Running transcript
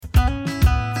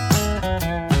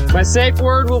My safe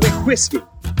word will be whiskey.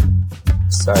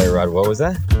 Sorry, Rod, what was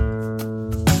that?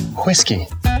 Whiskey.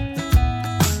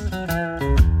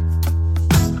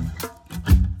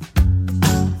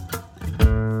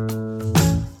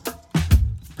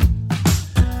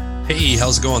 Hey,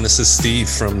 how's it going? This is Steve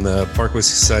from the Park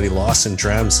Whiskey Society Lost in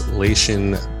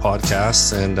Translation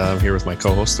podcast, and I'm here with my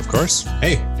co-host, of course.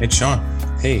 Hey, it's Sean.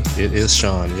 Hey, it is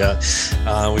Sean. Yeah,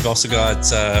 we've also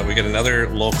got another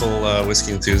local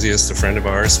whiskey enthusiast, a friend of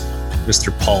ours,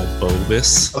 Mr. Paul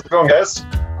Bovis. How's it going, guys?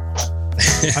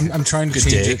 I'm trying to Good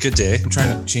change day. it. Good day. I'm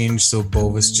trying to change so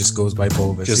Bovis just goes by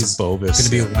Bovis. Just Bovis. It's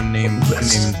going to be a one name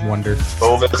wonder.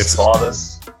 Bovis,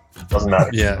 Bovis. Doesn't matter.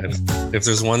 Yeah, if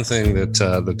there's one thing that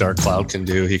the Dark Cloud can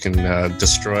do, he can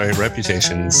destroy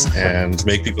reputations and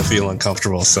make people feel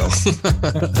uncomfortable. So,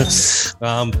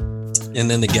 and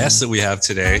then the guest that we have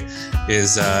today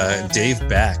is Dave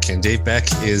Beck, and Dave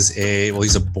Beck is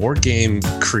he's a board game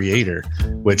creator,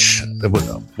 which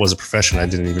was a profession I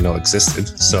didn't even know existed.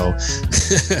 So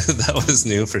that was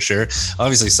new for sure.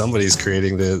 Obviously, somebody's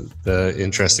creating the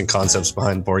interesting concepts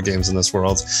behind board games in this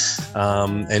world,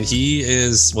 and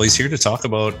he's here to talk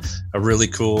about a really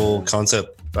cool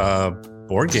concept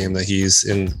board game that he's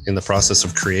in the process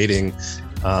of creating,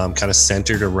 kind of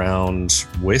centered around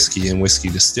whiskey and whiskey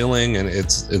distilling, and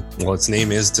its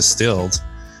name is Distilled.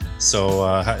 So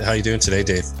how you doing today,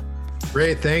 Dave?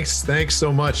 Great, thanks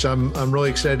so much. I'm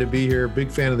really excited to be here. Big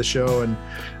fan of the show, and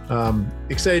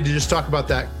excited to just talk about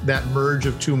that merge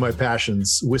of two of my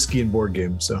passions, whiskey and board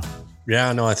games. So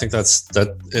yeah, no, I think that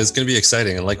is going to be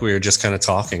exciting. And like we were just kind of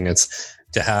talking, it's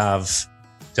to have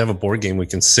a board game we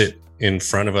can sit in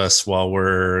front of us while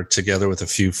we're together with a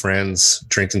few friends,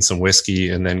 drinking some whiskey,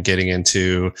 and then getting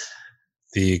into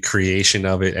the creation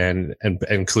of it and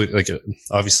include, like,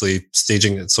 obviously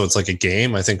staging it so it's like a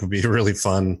game, I think would be a really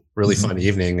fun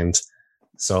evening. And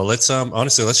so let's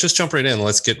just jump right in.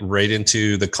 Let's get right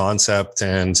into the concept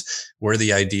and where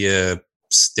the idea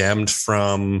stemmed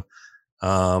from.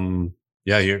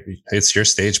 It's your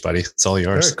stage, buddy. It's all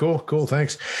yours. All right, cool.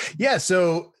 Thanks. Yeah.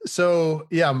 So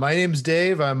yeah, my name's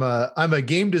Dave. I'm a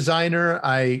game designer.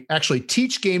 I actually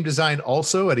teach game design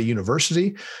also at a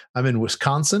university. I'm in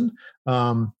Wisconsin.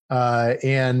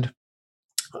 And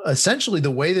essentially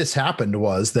the way this happened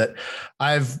was that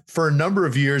for a number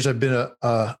of years, I've been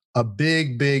a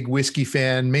big whiskey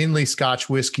fan, mainly Scotch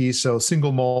whiskey. So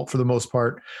single malt for the most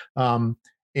part.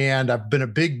 And I've been a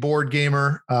big board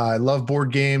gamer. I love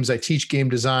board games. I teach game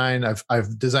design.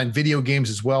 I've designed video games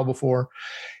as well before.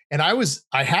 And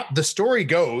the story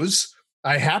goes,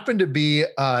 I happened to be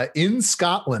in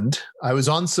Scotland. I was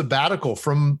on sabbatical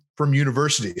from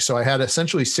university. So I had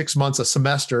essentially 6 months, a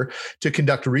semester to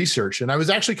conduct research. And I was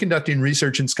actually conducting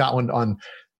research in Scotland on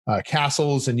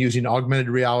castles and using augmented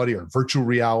reality or virtual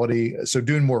reality. So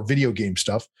doing more video game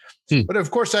stuff. But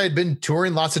of course I had been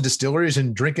touring lots of distilleries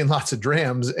and drinking lots of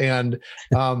drams. And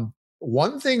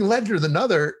one thing led to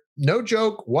another. No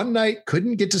joke. One night,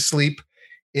 couldn't get to sleep.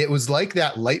 It was like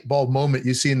that light bulb moment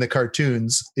you see in the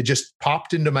cartoons. It just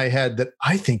popped into my head that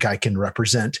I think I can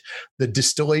represent the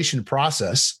distillation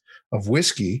process of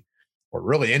whiskey, or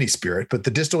really any spirit, but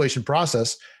the distillation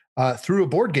process through a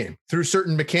board game, through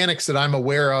certain mechanics that I'm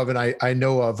aware of and I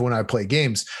know of when I play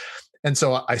games. And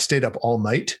so I stayed up all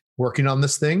night working on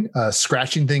this thing,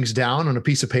 scratching things down on a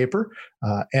piece of paper.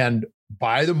 And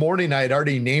by the morning, I had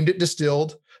already named it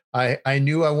Distilled. I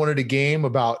knew I wanted a game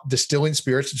about distilling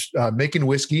spirits, making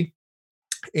whiskey.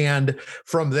 And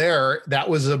from there, that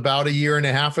was about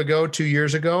 1.5 years, 2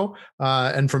 years ago.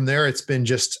 And from there, it's been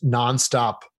just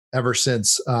nonstop ever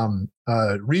since,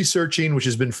 researching, which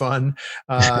has been fun,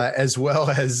 as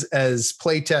well as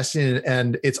play testing.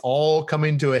 And it's all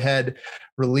coming to a head,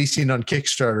 releasing on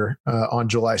Kickstarter on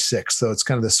July 6th. So it's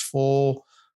kind of this full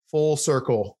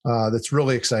circle that's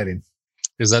really exciting.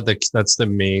 Is that's the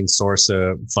main source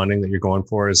of funding that you're going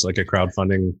for, is like a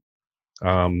crowdfunding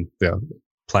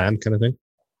plan kind of thing?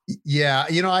 Yeah.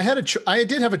 I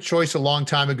did have a choice a long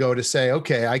time ago to say,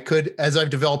 okay, I could, as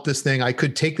I've developed this thing, I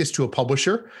could take this to a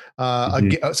publisher,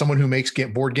 someone who makes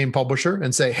board game publisher,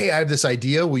 and say, hey, I have this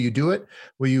idea. Will you do it?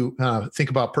 Will you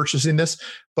think about purchasing this?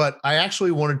 But I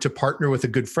actually wanted to partner with a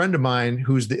good friend of mine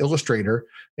who's the illustrator,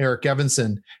 Eric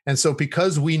Evanson. And so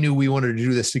because we knew we wanted to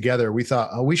do this together, we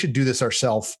thought, we should do this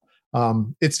ourselves.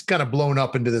 It's kind of blown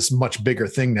up into this much bigger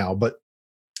thing now, but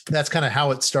that's kind of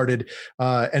how it started.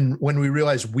 And when we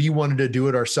realized we wanted to do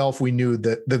it ourselves, we knew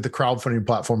that the crowdfunding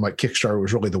platform like Kickstarter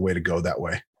was really the way to go that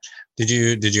way. Did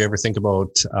you ever think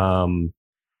about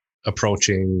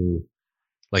approaching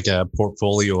like a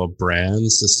portfolio of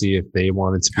brands to see if they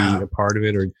wanted to be a part of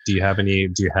it? Or do you have any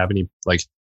like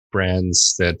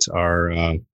brands that are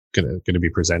gonna be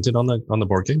presented on the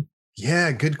board game?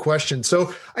 Yeah, good question.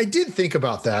 So I did think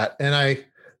about that, and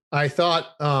I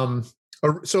thought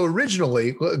so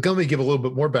originally, let me give a little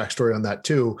bit more backstory on that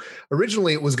too.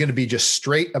 Originally, it was going to be just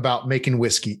straight about making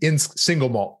whiskey in single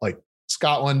malt, like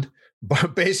Scotland,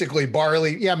 basically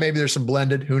barley. Yeah, maybe there's some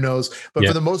blended, who knows? But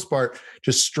for the most part,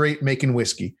 just straight making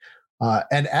whiskey.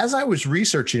 And as I was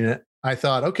researching it, I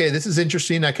thought, okay, this is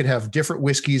interesting. I could have different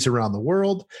whiskeys around the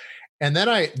world. And then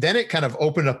it kind of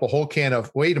opened up a whole can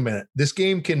of, wait a minute, this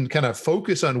game can kind of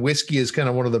focus on whiskey as kind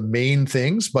of one of the main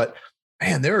things. But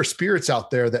man, there are spirits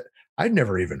out there that I'd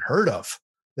never even heard of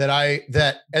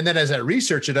and then as I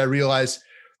researched it, I realized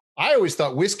I always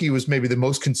thought whiskey was maybe the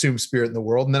most consumed spirit in the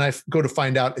world. And then I go to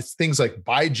find out it's things like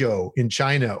baijiu in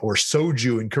China or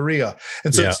soju in Korea.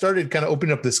 And so it started kind of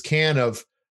opening up this can of,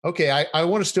 okay, I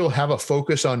want to still have a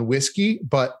focus on whiskey,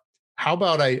 but how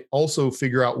about I also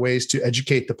figure out ways to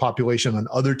educate the population on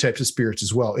other types of spirits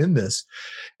as well in this?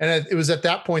 And it was at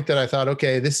that point that I thought,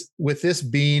 okay, with this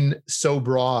being so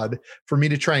broad, for me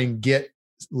to try and get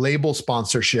label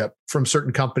sponsorship from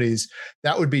certain companies,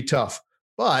 that would be tough.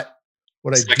 But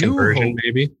what second version of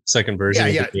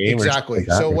the game. Exactly.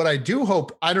 So what I do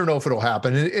hope, I don't know if it'll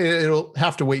happen. It'll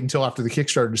have to wait until after the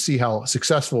Kickstarter to see how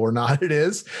successful or not it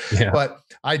is. Yeah. But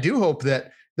I do hope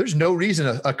that there's no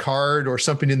reason a card or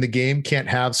something in the game can't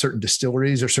have certain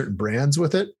distilleries or certain brands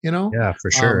with it, Yeah,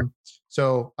 for sure.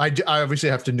 So I obviously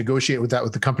have to negotiate with that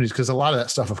with the companies, because a lot of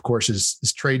that stuff, of course, is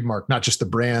trademark, not just the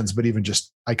brands, but even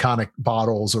just iconic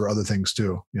bottles or other things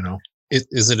too,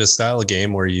 Is it a style of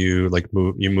game where you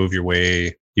move your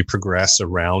way, you progress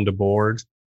around a board,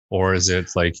 or is it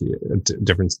like a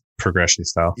different progression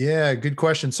style? Yeah, good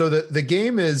question. So the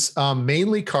game is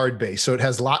mainly card based. So it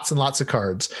has lots and lots of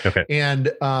cards. Okay.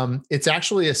 And it's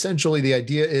actually essentially the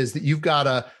idea is that you've got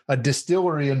a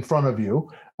distillery in front of you.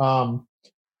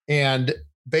 And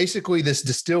basically this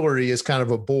distillery is kind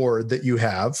of a board that you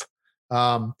have.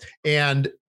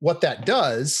 And what that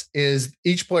does is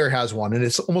each player has one, and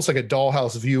it's almost like a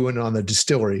dollhouse view on the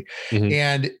distillery. Mm-hmm.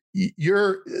 And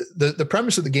the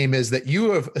premise of the game is that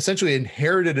you have essentially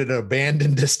inherited an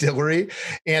abandoned distillery.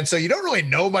 And so you don't really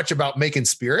know much about making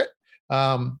spirit.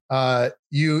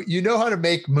 You know how to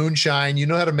make moonshine, you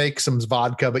know how to make some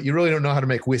vodka, but you really don't know how to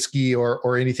make whiskey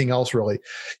or anything else really.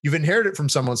 You've inherited it from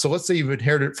someone. So let's say you've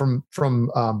inherited it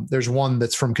from there's one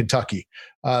that's from Kentucky.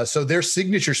 So their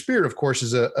signature spirit, of course,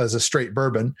 is a straight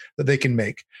bourbon that they can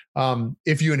make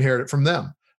if you inherit it from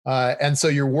them. And so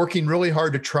you're working really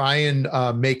hard to try and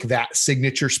make that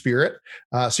signature spirit.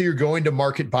 So you're going to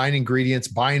market, buying ingredients,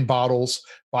 buying bottles,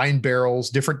 buying barrels,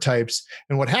 different types.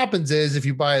 And what happens is if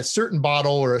you buy a certain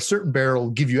bottle or a certain barrel,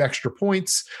 it'll give you extra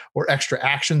points or extra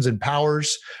actions and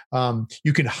powers.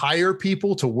 You can hire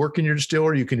people to work in your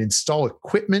distillery. You can install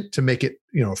equipment to make it,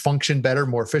 function better,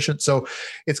 more efficient. So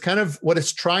it's kind of what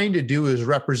it's trying to do is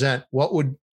represent what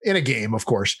would, in a game, of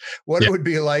course, what it would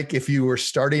be like if you were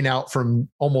starting out from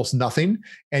almost nothing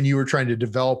and you were trying to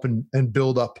develop and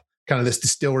build up kind of this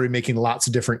distillery, making lots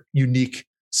of different unique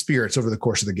spirits over the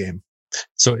course of the game.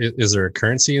 So is there a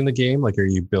currency in the game? Like, are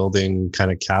you building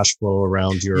kind of cash flow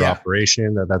around your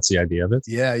operation? That's the idea of it?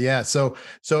 Yeah. So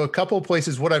a couple of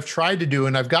places, what I've tried to do,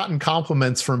 and I've gotten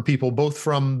compliments from people, both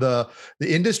from the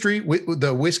industry,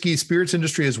 the whiskey spirits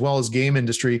industry, as well as game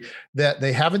industry, that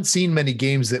they haven't seen many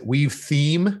games that weave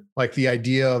theme, like the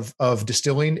idea of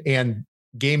distilling and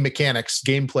game mechanics,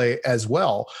 gameplay as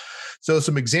well. So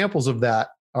some examples of that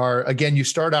are, again, you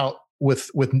start out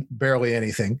with barely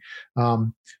anything.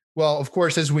 Well, of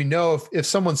course, as we know, if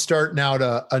someone's starting out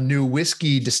a new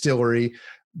whiskey distillery,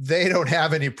 they don't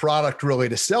have any product really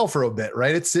to sell for a bit,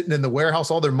 right? It's sitting in the warehouse,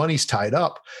 all their money's tied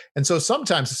up. And so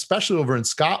sometimes, especially over in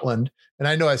Scotland, and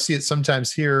I know I see it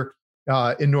sometimes here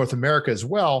in North America as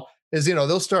well, is,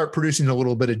 they'll start producing a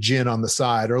little bit of gin on the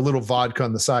side or a little vodka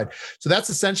on the side. So that's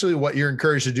essentially what you're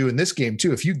encouraged to do in this game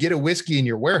too. If you get a whiskey in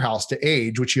your warehouse to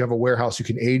age, which you have a warehouse, you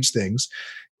can age things.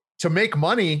 To make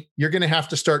money, you're going to have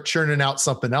to start churning out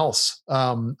something else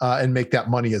and make that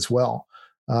money as well.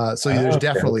 So there's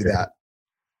definitely that.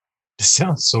 This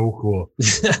sounds so cool.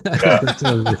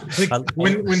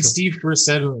 When Steve first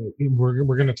said we're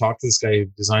going to talk to this guy who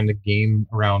designed a game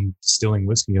around distilling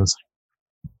whiskey, I was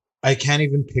like, I can't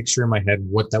even picture in my head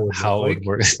what that would how it would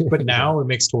work. But now it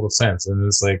makes total sense, and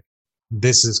it's like,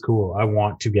 this is cool. I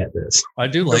want to get this. I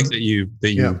do like that you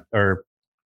are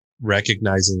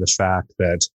recognizing the fact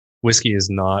that whiskey is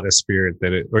not a spirit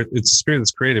it's a spirit that's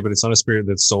created, but it's not a spirit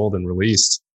that's sold and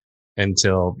released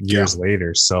until years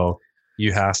later. So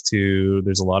you have to,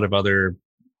 there's a lot of other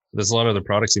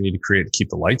products you need to create to keep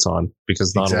the lights on,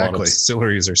 because not a lot of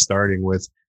distilleries are starting with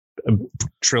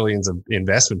trillions of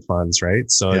investment funds, right?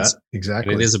 So Yeah,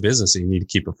 exactly. it is a business and you need to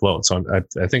keep afloat. So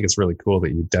I think it's really cool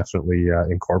that you definitely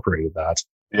incorporated that.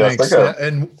 Yeah, Thanks. it's like a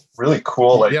And really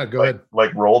cool, like, yeah, go ahead.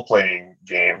 like role playing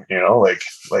game. You know, like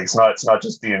it's not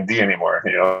just D&D anymore.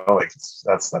 You know, like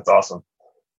that's awesome.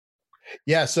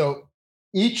 Yeah. So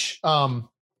each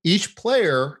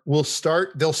player will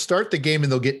start the game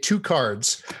and they'll get 2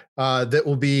 cards that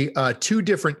will be 2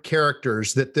 different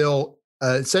characters that they'll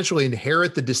essentially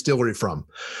inherit the distillery from.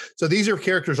 So these are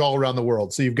characters all around the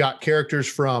world. So you've got characters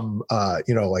from,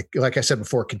 like I said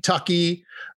before, Kentucky.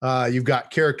 You've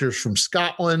got characters from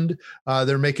Scotland.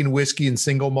 They're making whiskey and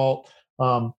single malt.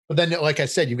 But then, like I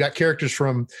said, you've got characters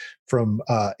from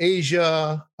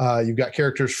Asia. You've got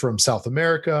characters from South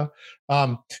America.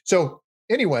 So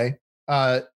anyway,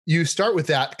 you start with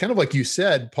that, kind of like you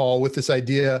said, Paul, with this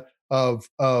idea of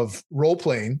role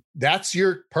playing. That's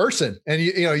your person, and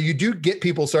you do get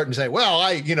people starting to say, "Well,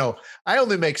 I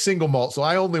only make single malt, so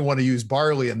I only want to use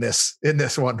barley in this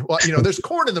one." Well, there's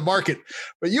corn in the market,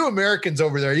 but you Americans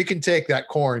over there, you can take that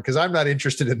corn because I'm not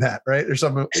interested in that, right? There's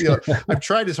something. I've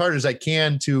tried as hard as I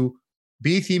can to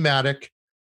be thematic,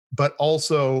 but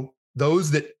also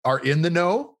those that are in the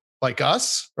know, like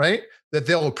us, right? That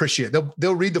they'll appreciate.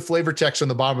 They'll read the flavor text on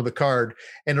the bottom of the card,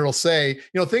 and it'll say,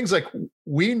 things like,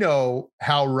 we know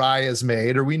how rye is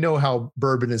made, or we know how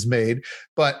bourbon is made,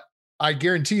 but I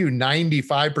guarantee you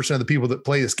 95% of the people that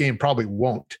play this game probably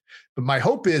won't. But my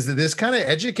hope is that this kind of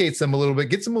educates them a little bit,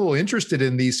 gets them a little interested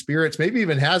in these spirits, maybe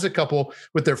even has a couple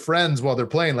with their friends while they're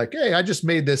playing, like, hey, I just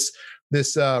made this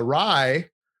rye.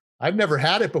 I've never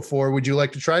had it before. Would you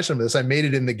like to try some of this? I made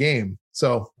it in the game.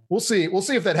 So we'll see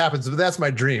if that happens, but that's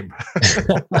my dream.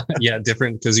 Yeah.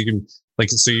 Different. Because you can,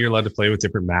 so you're allowed to play with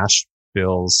different mash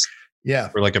bills. Yeah.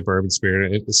 For like a bourbon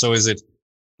spirit. So is it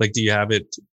do you have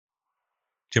it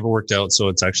worked out so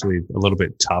it's actually a little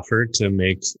bit tougher to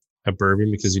make a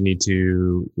bourbon because you need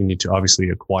to obviously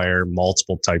acquire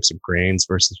multiple types of grains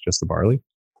versus just the barley?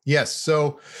 Yes.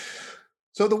 So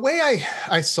the way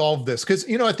I solve this, because,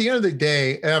 at the end of the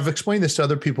day, and I've explained this to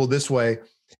other people this way,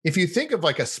 if you think of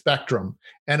like a spectrum,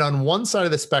 and on one side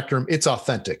of the spectrum, it's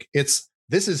authentic. This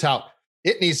is how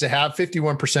it needs to have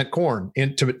 51% corn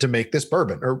to make this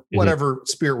bourbon or whatever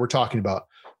spirit we're talking about.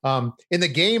 In the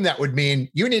game, that would mean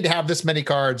you need to have this many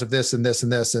cards of this and this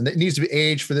and this, and it needs to be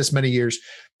aged for this many years.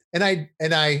 And I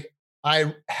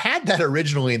had that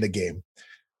originally in the game.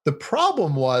 The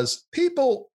problem was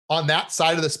people on that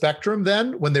side of the spectrum,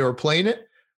 then when they were playing it,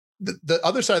 the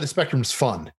other side of the spectrum is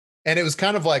fun. And it was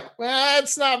kind of like,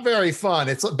 it's not very fun.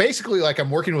 It's basically like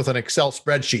I'm working with an Excel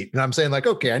spreadsheet and I'm saying like,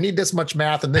 okay, I need this much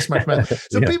math and this much math.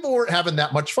 So people weren't having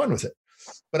that much fun with it,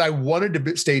 but I wanted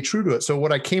to stay true to it. So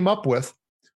what I came up with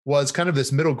was kind of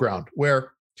this middle ground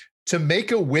where to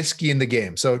make a whiskey in the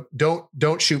game. So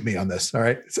don't shoot me on this. All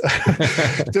right.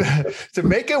 to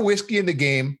make a whiskey in the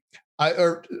game,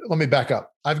 let me back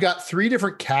up. I've got 3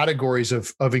 different categories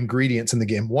of ingredients in the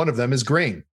game. One of them is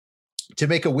grain. To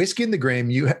make a whiskey in the game,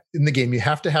 you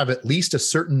have to have at least a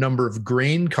certain number of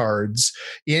grain cards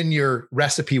in your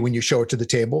recipe when you show it to the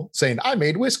table saying, I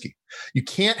made whiskey. You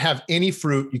can't have any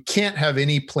fruit. You can't have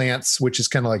any plants, which is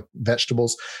kind of like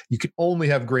vegetables. You can only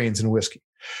have grains in whiskey.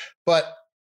 But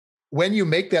when you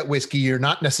make that whiskey, you're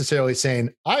not necessarily saying,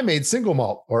 I made single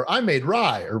malt or I made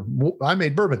rye or I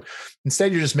made bourbon.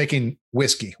 Instead, you're just making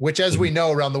whiskey, which, as we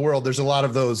know around the world, there's a lot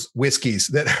of those whiskeys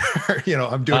that are,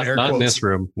 I'm doing air quotes. Not in this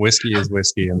room. Whiskey is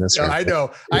whiskey in this room. I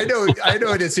know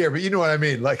it is here, but you know what I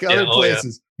mean? Like other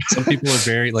places. Yeah. Some people are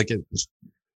very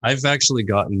I've actually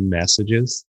gotten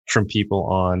messages from people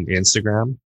on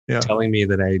Instagram telling me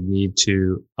that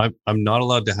I'm not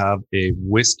allowed to have a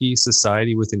whiskey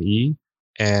society with an E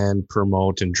and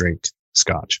promote and drink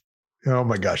scotch. Oh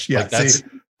my gosh. Yeah.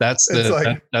 That's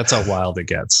how wild it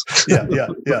gets. Yeah.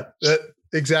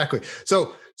 Exactly.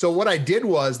 So what I did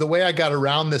was, the way I got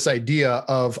around this idea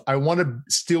of I want to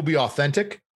still be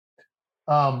authentic,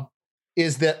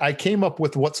 is that I came up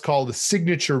with what's called a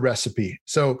signature recipe.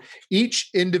 So each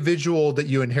individual that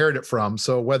you inherit it from,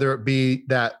 so whether it be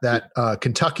that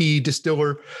Kentucky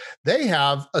distiller, they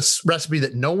have a recipe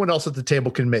that no one else at the table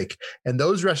can make. And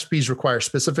those recipes require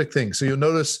specific things. So you'll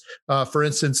notice, for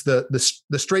instance,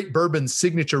 the straight bourbon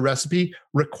signature recipe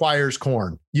requires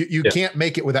corn. You can't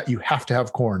make it without, you have to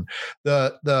have corn.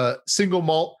 The single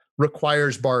malt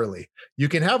requires barley. You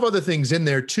can have other things in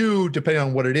there too, depending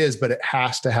on what it is, but it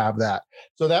has to have that.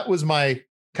 So that was my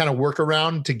kind of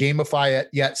workaround to gamify it,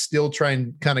 yet still try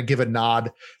and kind of give a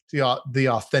nod to the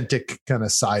authentic kind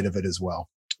of side of it as well.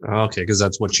 Okay, because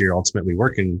that's what you're ultimately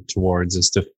working towards, is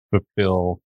to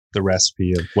fulfill the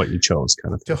recipe of what you chose,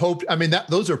 kind of thing.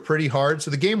 Those are pretty hard.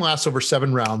 So the game lasts over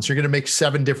 7 rounds. You're going to make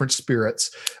 7 different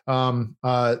spirits.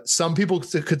 Some people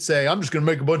could say, I'm just going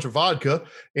to make a bunch of vodka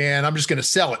and I'm just going to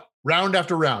sell it round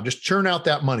after round, just churn out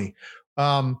that money.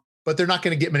 But they're not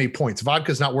going to get many points.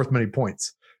 Vodka is not worth many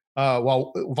points.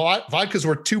 While vodka's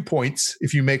worth 2 points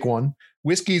if you make one,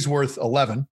 whiskey's worth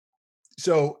 11.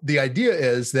 So the idea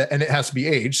is that, and it has to be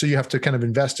aged, so you have to kind of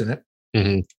invest in it.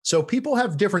 Mm-hmm. So people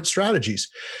have different strategies.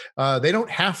 They don't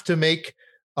have to make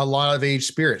a lot of aged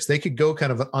spirits. They could go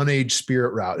kind of an unaged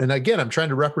spirit route. And again, I'm trying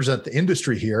to represent the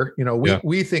industry here.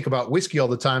 We think about whiskey all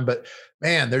the time, but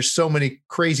man, there's so many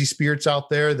crazy spirits out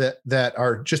there that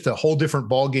are just a whole different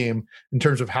ball game in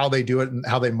terms of how they do it and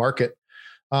how they market.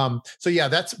 But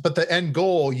the end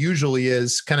goal usually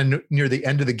is kind of near the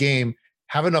end of the game,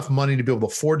 have enough money to be able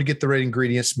to afford to get the right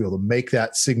ingredients to be able to make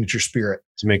that signature spirit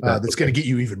to make that's going to get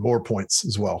you even more points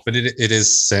as well. But it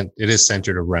is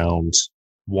centered around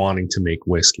wanting to make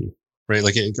whiskey, right?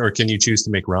 Or can you choose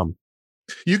to make rum?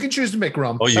 You can choose to make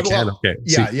rum. Oh, you can. Okay.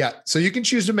 Yeah. So you can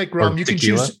choose to make rum. You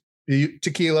tequila? Can choose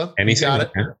tequila. Anything. You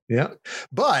got it. Yeah.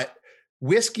 But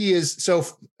whiskey is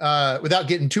without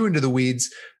getting too into the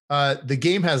weeds, the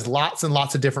game has lots and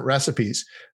lots of different recipes.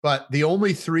 But the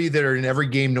only 3 that are in every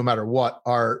game, no matter what,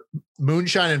 are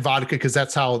moonshine and vodka, because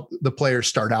that's how the players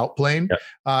start out playing,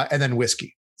 and then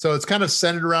whiskey. So it's kind of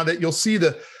centered around it. You'll see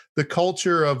the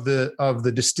culture of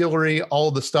the distillery. All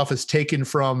of the stuff is taken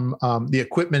from the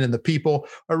equipment, and the people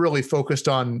are really focused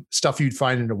on stuff you'd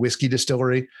find in a whiskey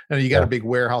distillery. And you got a big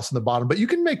warehouse in the bottom, but you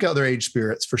can make other aged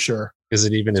spirits for sure. Is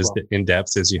it even as in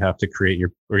depth as you have to you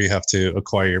have to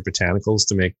acquire your botanicals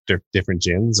to make different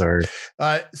gins? Or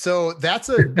so that's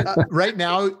right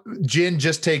now gin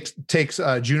just takes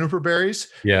juniper berries.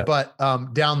 Yeah. But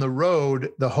down the road,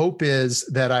 the hope is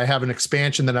that I have an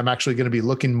expansion that I'm actually going to be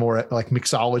looking more at like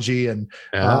mixology and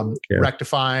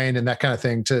rectifying and that kind of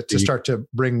thing to start to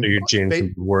bring your gin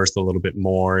could be worth a little bit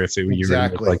more if you were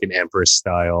like an Empress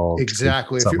style.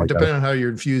 Exactly. If you're depending on how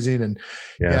you're infusing and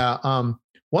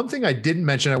one thing I didn't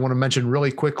mention, I want to mention really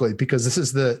quickly, because this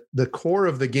is the core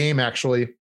of the game actually,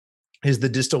 is the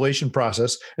distillation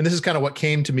process. And this is kind of what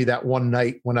came to me that one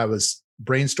night when I was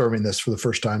brainstorming this for the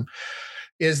first time,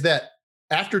 is that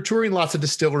after touring lots of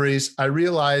distilleries, I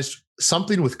realized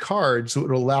something with cards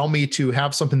would allow me to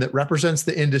have something that represents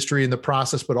the industry and the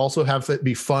process, but also have it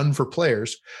be fun for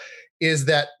players, is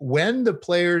that when the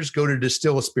players go to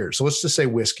distill a spirit, so let's just say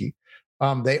whiskey,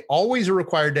 they always are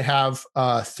required to have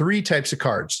 3 types of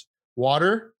cards: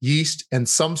 water, yeast, and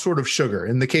some sort of sugar.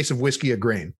 In the case of whiskey, a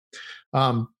grain.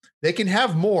 They can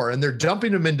have more, and they're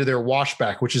dumping them into their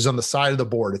washback, which is on the side of the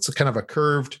board. It's a kind of a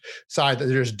curved side that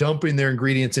they're just dumping their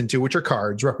ingredients into, which are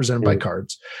cards represented by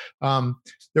cards.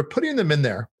 They're putting them in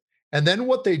there. And then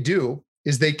what they do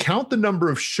is they count the number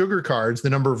of sugar cards, the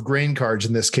number of grain cards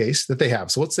in this case that they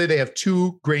have. So let's say they have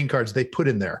 2 grain cards they put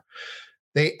in there.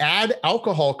 They add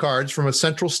alcohol cards from a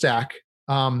central stack,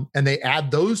 and they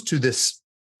add those to this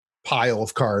pile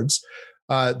of cards.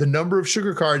 The number of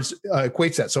sugar cards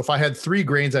equates that. So if I had 3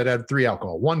 grains, I'd add 3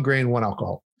 alcohol, 1 grain, 1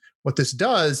 alcohol. What this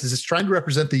does is it's trying to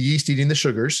represent the yeast eating the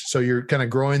sugars. So you're kind of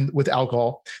growing with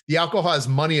alcohol. The alcohol has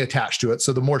money attached to it.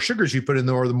 So the more sugars you put in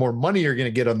there, the more money you're going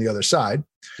to get on the other side.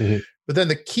 Mm-hmm. But then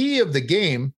the key of the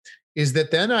game is that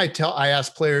then I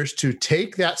ask players to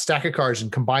take that stack of cards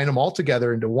and combine them all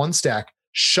together into one stack,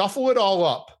 shuffle it all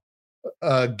up,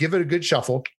 give it a good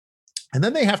shuffle. And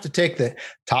then they have to take the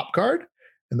top card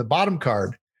and the bottom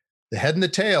card, the head and the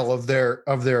tail of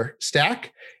their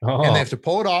stack, and they have to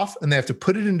pull it off and they have to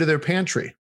put it into their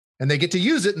pantry, and they get to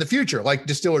use it in the future, like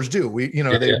distillers do.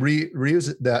 Reuse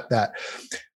it. That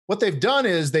what they've done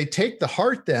is they take the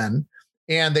heart then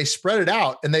and they spread it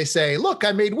out and they say, look,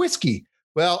 I made whiskey.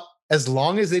 Well, as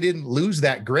long as they didn't lose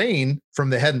that grain from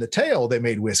the head and the tail, they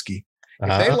made whiskey.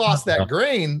 If they lost that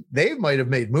grain, they might have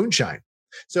made moonshine.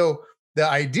 So the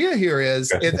idea here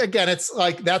is, it's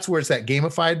like, that's where it's that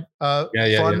gamified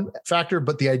fun factor.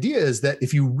 But the idea is that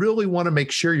if you really want to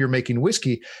make sure you're making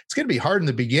whiskey, it's going to be hard in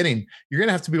the beginning. You're going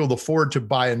to have to be able to afford to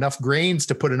buy enough grains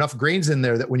to put enough grains in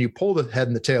there that when you pull the head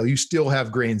and the tail, you still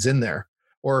have grains in there.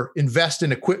 Or invest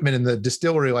in equipment in the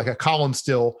distillery, like a column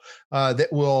still that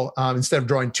will, instead of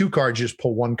drawing 2 cards, you just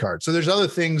pull 1 card. So there's other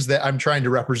things that I'm trying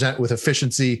to represent with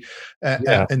efficiency in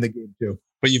the game too.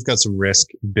 But you've got some risk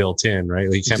built in, right?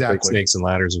 Like you can't play snakes and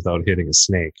ladders without hitting a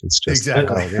snake. It's just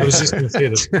exactly. I was just going to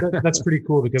say that's pretty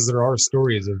cool, because there are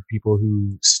stories of people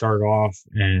who start off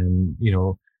and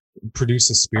produce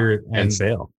a spirit and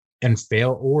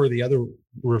fail, or the other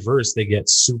reverse, they get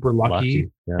super lucky.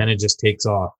 And it just takes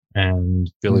off.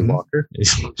 and Billy Mhm. Walker.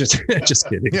 just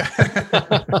kidding. Yeah.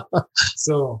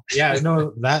 So yeah,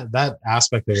 no, that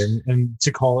aspect of it, and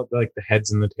to call it like the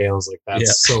heads and the tails, like that's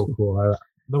Yeah. so cool.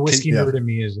 The whiskey Yeah. nerd in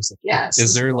me is just like, yes.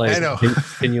 Is there like I know.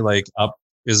 can you like up?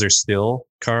 Is there still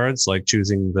cards like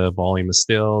choosing the volume of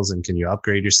stills, and can you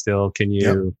upgrade your still? Can you?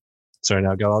 Yep. Sorry,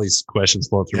 now I've got all these questions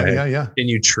flowing through my Yeah, head. yeah. Can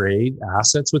you trade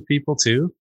assets with people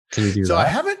too? Can you do So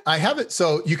that? I haven't.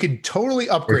 So you can totally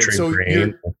Or upgrade. trade So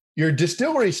grain? your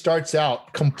distillery starts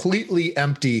out completely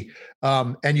empty,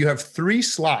 and you have 3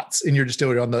 slots in your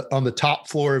distillery on the top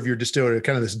floor of your distillery,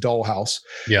 kind of this dollhouse.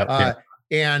 Yeah.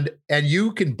 And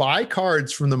you can buy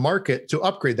cards from the market to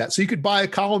upgrade that. So you could buy a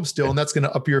column still, and that's going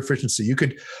to up your efficiency. You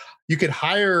could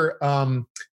hire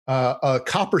a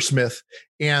coppersmith,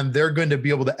 and they're going to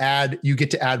be able to add. You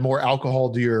get to add more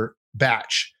alcohol to your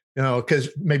batch. Because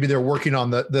maybe they're working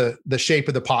on the shape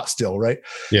of the pot still, right?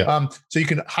 Yeah. So you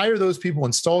can hire those people,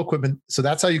 install equipment. So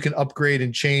that's how you can upgrade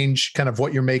and change kind of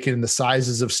what you're making and the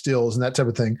sizes of stills and that type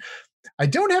of thing. I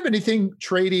don't have anything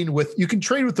trading with. You can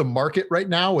trade with the market right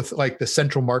now with like the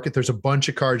central market. There's a bunch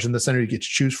of cards in the center you get to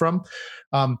choose from.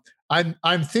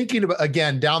 I'm thinking about,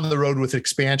 again, down the road with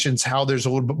expansions, how there's a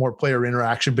little bit more player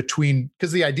interaction between,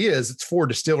 because the idea is it's 4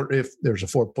 distilleries. If there's a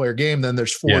 4-player game, then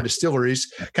there's 4 distilleries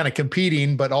kind of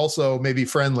competing, but also maybe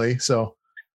friendly. So,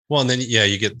 well, and then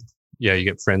you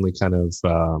get friendly kind of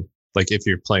like if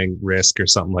you're playing Risk or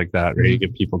something like that, right? You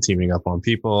get people teaming up on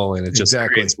people, and it just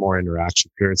creates more interaction.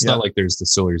 It's not like there's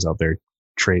distilleries out there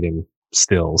trading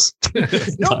stills.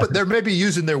 No, but they're maybe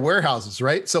using their warehouses,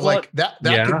 right? So like that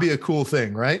could be a cool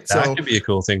thing, right? That could be a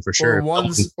cool thing for sure.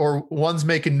 Or one's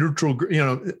making neutral,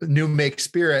 new make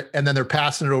spirit, and then they're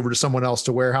passing it over to someone else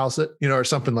to warehouse it, or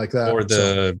something like that. Or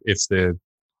if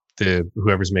the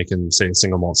whoever's making, say, a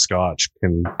single malt Scotch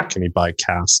can he buy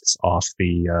casks off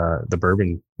the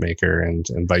bourbon maker and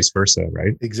vice versa,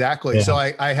 right? Exactly. Yeah. So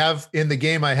I have in the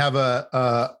game, I have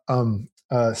a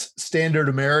standard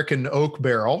American oak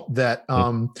barrel that,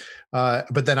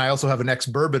 but then I also have an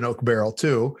ex-bourbon oak barrel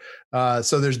too.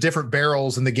 So there's different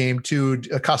barrels in the game too,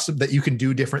 custom that you can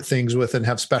do different things with and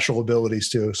have special abilities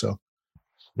too. So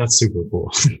that's super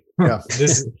cool. Yeah.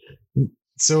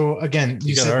 So again,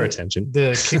 you got our attention.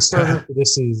 The Kickstarter for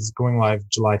this is going live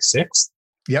July 6th.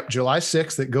 Yep. July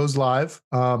 6th, it goes live.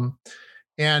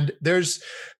 And there's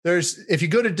if you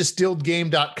go to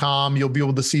distilledgame.com, you'll be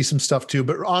able to see some stuff too.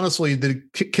 But honestly, the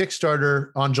Kickstarter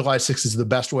on July 6th is the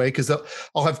best way, because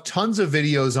I'll have tons of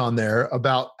videos on there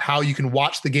about how you can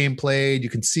watch the game played. You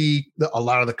can see a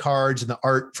lot of the cards and the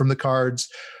art from the cards.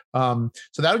 So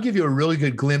that'll give you a really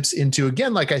good glimpse into,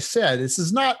 again, like I said, this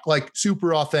is not like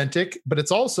super authentic, but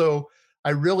it's also,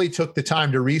 I really took the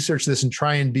time to research this and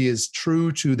try and be as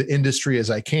true to the industry as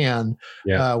I can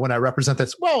when I represent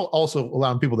this, while also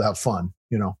allowing people to have fun,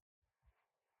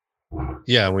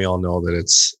 Yeah. And we all know that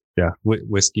it's,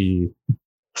 whiskey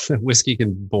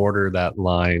can border that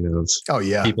line of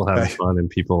people having fun and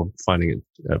people finding it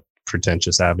a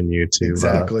pretentious avenue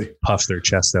to puff their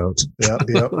chest out.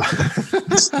 Yep.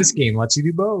 This game lets you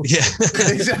do both. Yeah.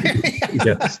 Exactly.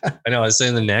 Yeah. I know. I was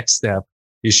saying the next step,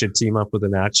 you should team up with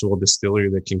an actual distillery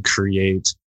that can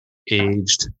create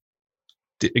aged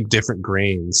different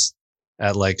grains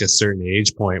at like a certain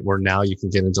age point, where now you can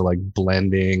get into like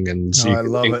blending and so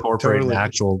you can incorporate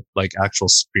actual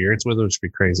spirits with it, which would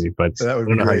be crazy. But I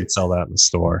don't know how you'd sell that in the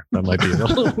store. That might be a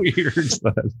little weird,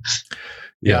 but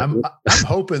yeah, I'm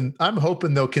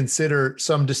hoping they'll consider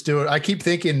some distillery. I keep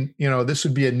thinking, this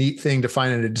would be a neat thing to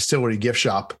find in a distillery gift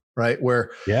shop, right?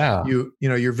 Where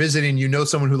you're visiting,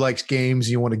 someone who likes games,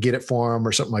 you want to get it for them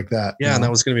or something like that. Yeah, and that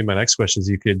was going to be my next question. Is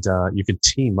you could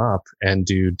team up and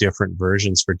do different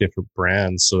versions for different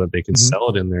brands so that they can sell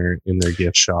it in their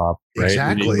gift shop, right?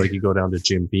 Exactly. Like you go down to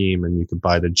Jim Beam and you could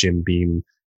buy the Jim Beam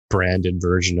branded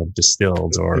version of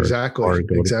distilled, or go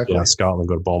to Scotland,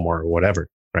 go to Bulmore or whatever.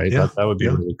 Right. Yeah. That would be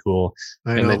really cool.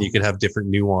 And then you could have different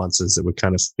nuances that would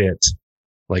kind of fit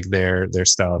like their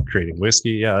style of creating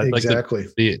whiskey. Yeah. Exactly.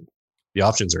 Like the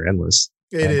options are endless.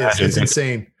 It is. It's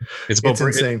insane. It's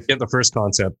insane. Get the first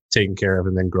concept taken care of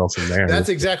and then grow from there. That's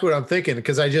exactly what I'm thinking.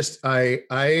 Because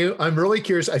I'm really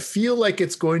curious. I feel like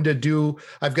it's going to do.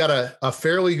 I've got a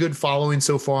fairly good following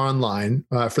so far online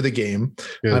for the game.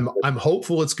 Good. I'm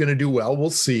hopeful it's going to do well. We'll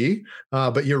see.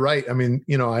 But you're right. I mean,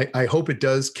 I hope it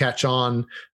does catch on.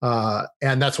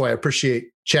 And that's why I appreciate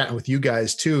chatting with you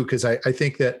guys too. Because I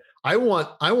think that I want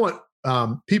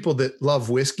people that love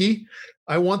whiskey.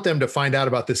 I want them to find out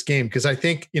about this game, because I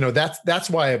think, that's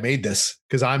why I made this,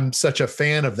 because I'm such a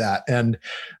fan of that. And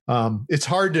it's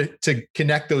hard to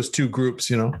connect those two groups,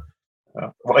 Like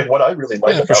what I really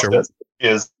like about this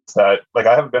is that, like,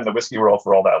 I haven't been in the whiskey world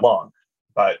for all that long,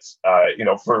 But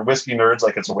for whiskey nerds,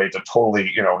 like it's a way to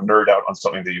totally, nerd out on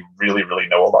something that you really, really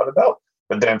know a lot about.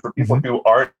 But then for people who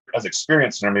aren't as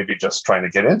experienced and are maybe just trying to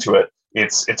get into it,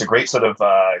 it's a great sort of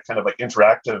kind of like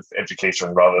interactive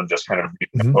education rather than just kind of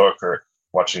reading a book or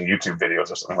watching YouTube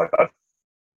videos or something like that.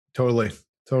 Totally.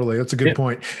 That's a good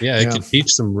point. Yeah, it can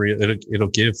teach some it'll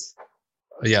give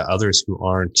others who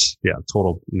aren't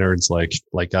total nerds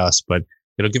like us, but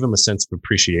it'll give them a sense of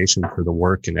appreciation for the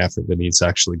work and effort that needs to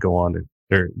actually go on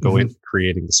or go in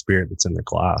creating the spirit that's in their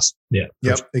class. Yeah.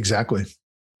 Yep. Exactly.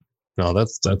 No,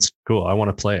 that's cool. I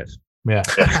want to play it. Yeah.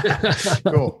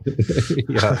 Cool.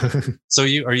 Yeah. So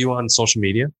are you on social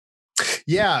media?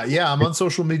 Yeah. I'm on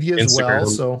social media as well.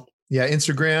 So yeah,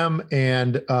 Instagram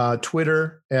and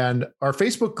Twitter, and our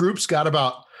Facebook group's got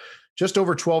about just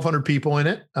over 1,200 people in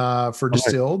it for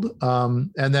Distilled.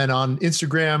 And then on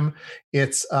Instagram,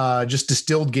 it's just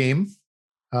Distilled Game,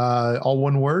 all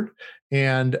one word.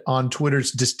 And on Twitter,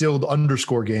 it's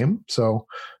Distilled_game. So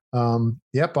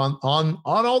yep, on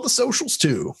all the socials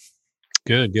too.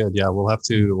 Good. Yeah,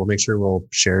 we'll make sure we'll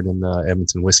share it in the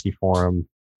Edmonton Whiskey Forum.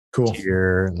 Cool.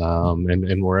 Here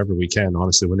and wherever we can,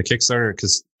 honestly, when the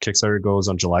Kickstarter goes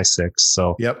on July 6th.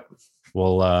 So yep,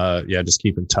 we'll just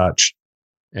keep in touch,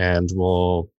 and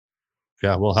we'll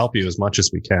help you as much as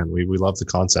we can. We love the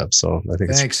concept, so I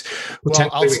think thanks.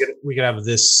 Well, we could have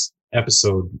this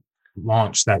episode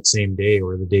launch that same day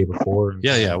or the day before.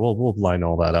 Yeah, we'll line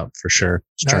all that up for sure.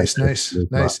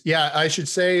 Nice. Yeah, I should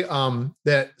say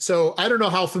that. So I don't know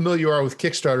how familiar you are with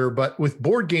Kickstarter, but with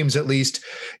board games, at least,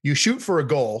 you shoot for a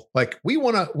goal. Like we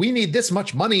need this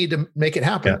much money to make it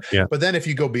happen. Yeah. But then if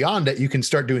you go beyond it, you can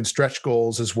start doing stretch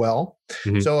goals as well.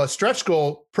 Mm-hmm. So a stretch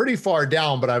goal pretty far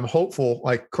down, but I'm hopeful,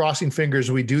 like crossing fingers,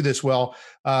 we do this well.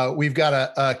 We've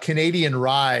got a Canadian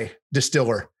rye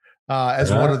distiller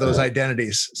as one of those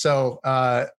identities. So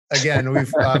again,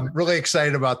 I'm really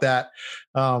excited about that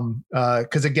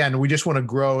because again, we just want to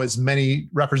grow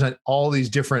represent all these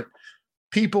different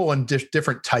people and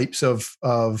different types of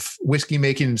whiskey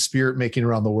making and spirit making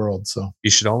around the world. So you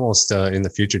should almost in the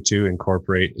future too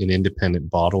incorporate an independent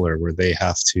bottler where they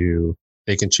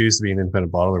can choose to be an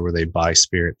independent bottler where they buy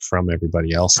spirit from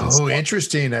everybody else. Oh,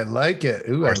 interesting. I like it.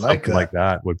 Ooh, I like that. Like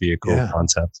that would be a cool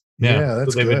concept. Yeah,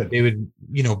 that's so good. They would,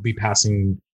 be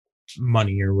passing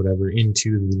money or whatever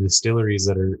into the distilleries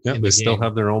that are. Yeah, they still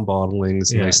have their own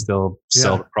bottlings and they still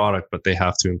sell the product, but they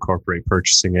have to incorporate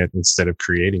purchasing it instead of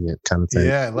creating it, kind of thing.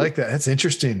 Yeah, I like that. That's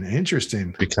interesting.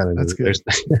 That's good.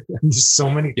 There's so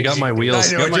many. You got my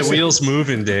wheels. Wheels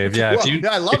moving, Dave. Yeah,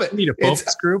 well, I love it. You need a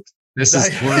focus group. This is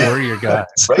where you're got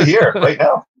right here, right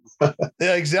now.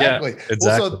 Yeah, exactly. Yeah,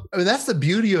 exactly. Well, so that's the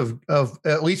beauty of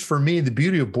at least for me, the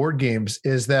beauty of board games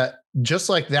is that just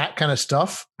like that kind of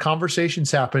stuff, conversations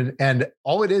happen, and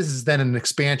all it is then an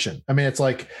expansion. I mean, it's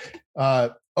like,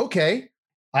 okay,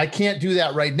 I can't do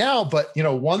that right now, but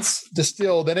once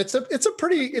distilled, then it's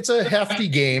a hefty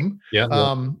game. Yeah.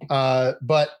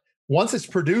 But once it's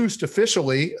produced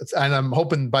officially, and I'm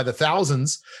hoping by the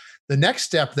thousands, the next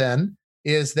step then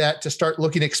is that to start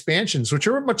looking at expansions, which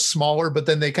are much smaller, but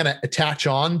then they kind of attach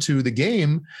on to the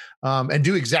game and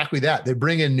do exactly that. They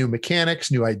bring in new mechanics,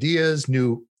 new ideas,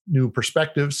 new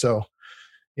perspectives. So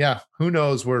yeah, who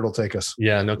knows where it'll take us?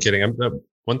 Yeah, no kidding.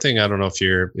 One thing, I don't know if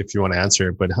you want to answer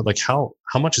it, but like how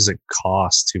much does it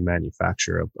cost to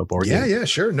manufacture a board game? Yeah,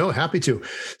 sure. No, happy to.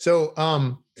 So,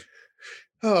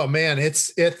 oh man,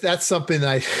 that's something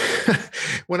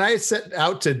when I set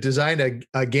out to design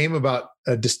a game about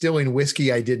distilling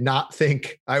whiskey, I did not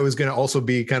think I was going to also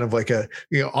be kind of like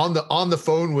on the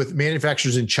phone with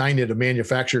manufacturers in China to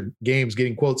manufacture games,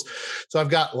 getting quotes. So I've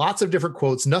got lots of different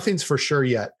quotes. Nothing's for sure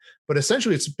yet, but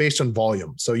essentially it's based on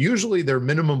volume. So usually their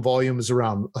minimum volume is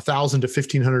around 1,000 to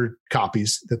 1,500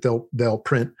 copies that they'll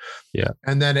print. Yeah.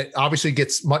 And then it obviously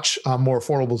gets much more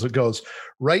affordable as it goes.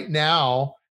 Right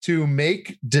now, to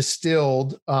make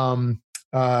distilled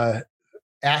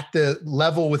at the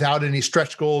level without any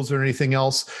stretch goals or anything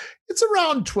else, it's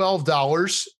around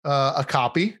 $12 a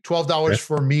copy, $12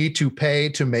 for me to pay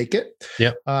to make it.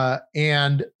 Yeah.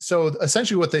 And so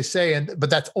essentially what they say,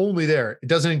 but that's only there. It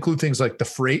doesn't include things like the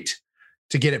freight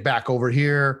to get it back over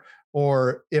here.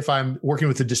 Or if I'm working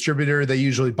with a distributor, they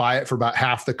usually buy it for about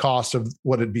half the cost of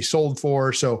what it'd be sold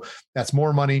for. So that's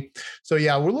more money. So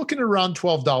yeah, we're looking at around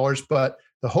 $12, but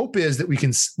the hope is that we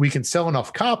can sell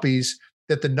enough copies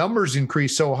that the numbers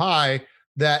increase so high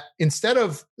that instead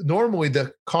of normally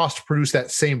the cost to produce that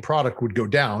same product would go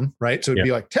down, right? So it'd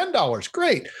be like $10,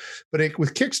 great. But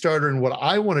with Kickstarter, and what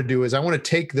I want to do is I want to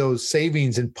take those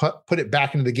savings and put it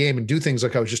back into the game and do things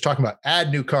like I was just talking about,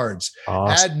 add new cards,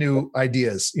 add new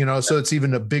ideas, so it's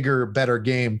even a bigger, better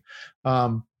game.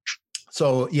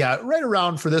 So yeah, right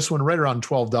around for this one, right around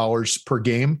 $12 per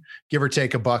game, give or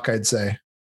take $1, I'd say.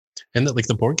 And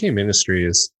the board game industry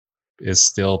is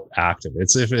still active.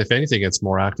 It's if anything, it's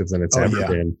more active than it's ever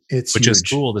been. It's which huge. is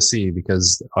cool to see,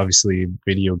 because obviously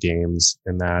video games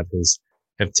and that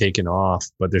have taken off,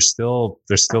 but there's still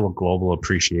a global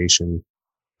appreciation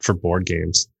for board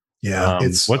games. Yeah.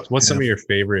 What's some of your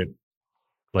favorite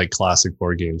like classic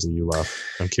board games that you love?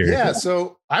 I'm curious. Yeah,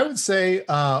 so I would say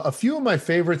a few of my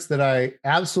favorites that I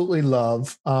absolutely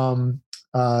love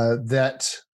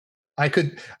that I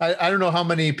don't know how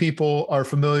many people are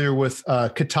familiar with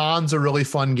Catan's a really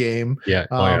fun game. Yeah.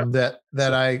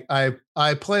 That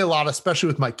I play a lot, especially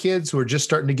with my kids who are just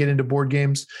starting to get into board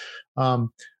games.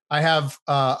 I have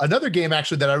another game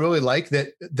actually that I really like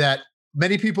that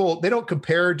many people, they don't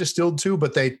compare Distilled to,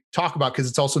 but they talk about because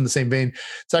it's also in the same vein.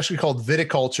 It's actually called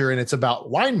Viticulture, and it's about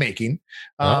winemaking.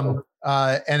 And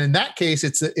in that case,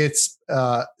 it's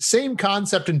same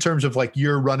concept in terms of like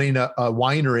you're running a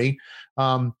winery,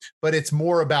 but it's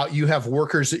more about you have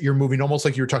workers that you're moving, almost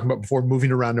like you were talking about before,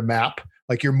 moving around a map,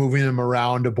 like you're moving them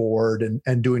around a board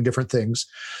and doing different things.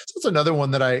 So it's another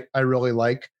one that I really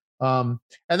like. And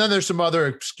then there's some other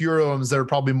obscure ones that are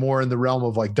probably more in the realm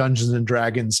of like Dungeons and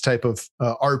Dragons type of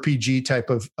RPG type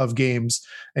of games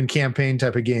and campaign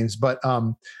type of games. But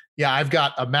yeah, I've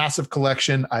got a massive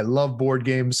collection. I love board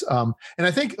games. And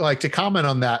I think, like, to comment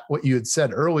on that, what you had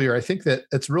said earlier, I think that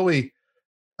it's really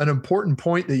an important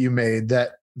point that you made,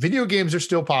 that video games are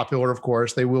still popular. Of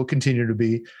course, they will continue to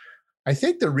be. I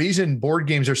think the reason board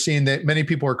games are seeing that many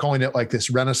people are calling it like this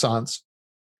renaissance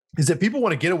is that people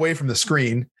want to get away from the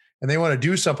screen and they want to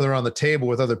do something around the table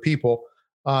with other people,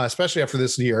 especially after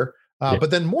this year.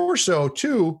 But then more so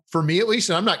too, for me at least,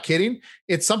 and I'm not kidding,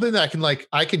 it's something that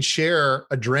I can share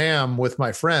a dram with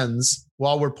my friends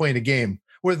while we're playing a game.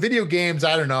 With video games,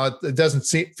 I don't know, it doesn't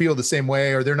feel the same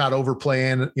way, or they're not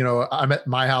overplaying. You know, I'm at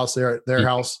my house, they're at their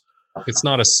house. It's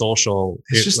not a social.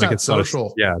 It's just not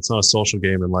social. It's not a social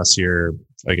game unless you're,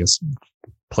 I guess,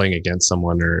 playing against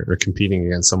someone or competing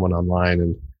against someone online.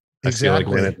 And I feel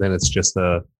like then it's just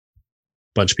a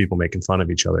bunch of people making fun of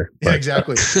each other. Yeah,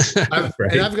 exactly.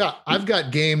 Right? And I've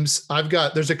got games.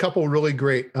 There's a couple really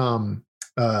great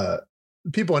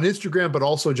people on Instagram, but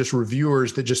also just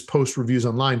reviewers that just post reviews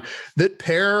online that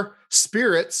pair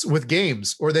spirits with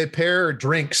games, or they pair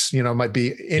drinks, might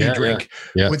be any drink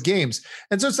with games.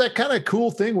 And so it's that kind of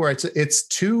cool thing where it's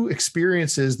two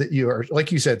experiences that you are,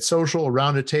 like you said, social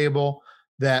around a table,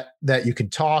 that you can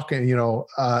talk and,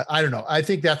 I don't know. I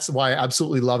think that's why I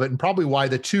absolutely love it, and probably why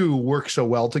the two work so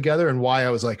well together, and why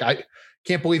I was like, I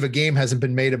can't believe a game hasn't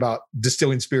been made about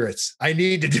distilling spirits. I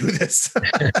need to do this.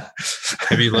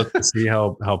 Have you looked to see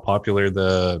how popular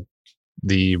the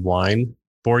wine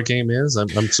board game is? I'm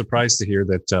surprised to hear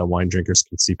that wine drinkers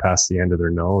can see past the end of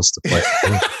their nose to play.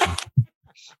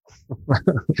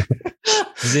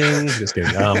 Zing! Just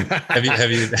kidding. Have you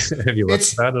looked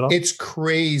at that at all? It's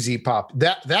crazy pop.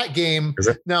 That game.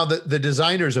 Now the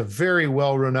designer is a very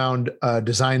well-renowned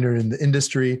designer in the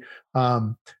industry.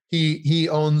 He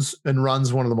owns and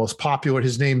runs one of the most popular.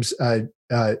 His name's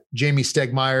Jamie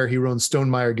Stegmaier. He runs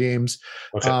Stonemaier Games.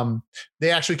 Okay.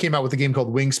 They actually came out with a game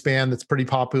called Wingspan that's pretty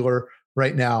popular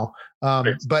right now.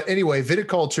 But anyway,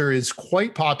 Viticulture is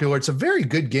quite popular. It's a very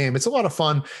good game. It's a lot of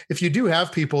fun. If you do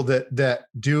have people that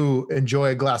do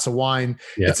enjoy a glass of wine,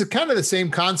 it's kind of the same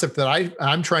concept that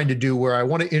I'm trying to do, where I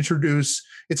want to introduce.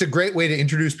 It's a great way to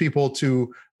introduce people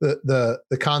to the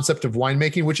concept of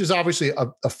winemaking, which is obviously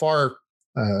a far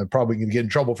probably going to get in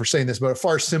trouble for saying this, but a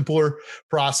far simpler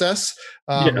process,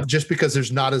 just because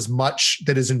there's not as much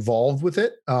that is involved with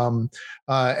it.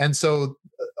 And so,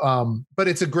 but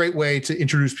it's a great way to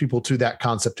introduce people to that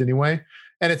concept anyway.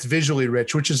 And it's visually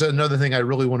rich, which is another thing I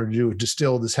really wanted to do with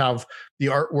Distilled, is have the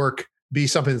artwork be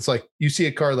something that's like, you see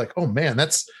a card like, oh man,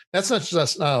 that's not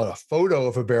just a photo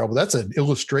of a barrel, but that's an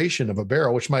illustration of a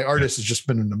barrel, which my artist has just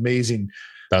been an amazing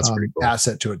pretty cool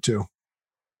asset to it too.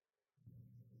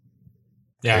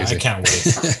 Yeah, crazy. I can't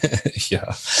wait.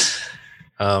 Yeah.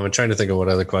 I'm trying to think of what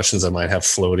other questions I might have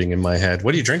floating in my head.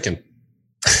 What are you drinking?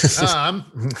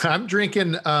 I'm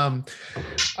drinking. I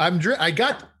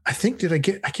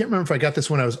can't remember if I got this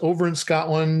when I was over in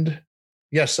Scotland.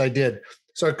 Yes, I did.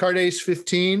 So Cardace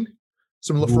 15,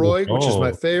 some Laphroaig, which is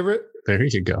my favorite. There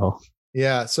you go.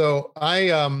 Yeah. So we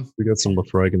got some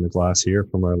Laphroaig in the glass here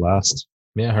from our last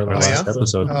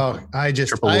episode.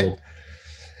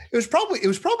 It was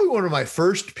probably one of my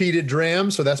first peated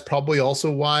drams, so that's probably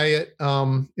also why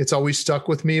it's always stuck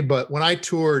with me. But when I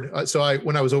toured,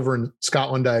 when I was over in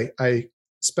Scotland, I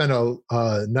spent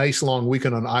a nice long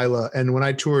weekend on Islay, and when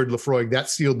I toured Laphroaig, that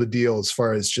sealed the deal as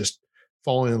far as just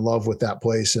falling in love with that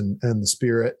place and the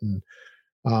spirit. And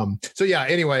so yeah,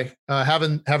 anyway,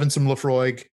 having some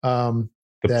Laphroaig. The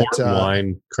port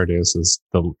wine Cardaeus is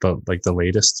the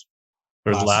latest.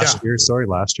 Or last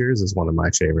year's is one of my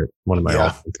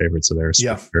all-time favorites of theirs.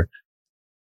 Yeah. Sure.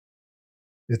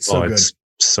 It's so good. It's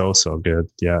so good.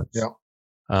 Yeah. Yeah.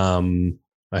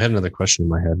 I had another question in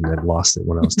my head and I lost it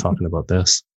when I was talking about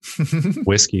this.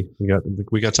 Whiskey. We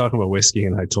got talking about whiskey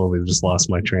and I totally just lost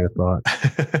my train of thought.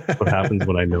 What happens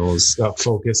when I know is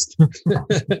focused.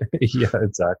 Yeah,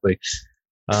 exactly.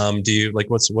 Do you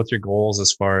what's your goals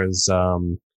as far as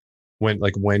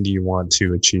when do you want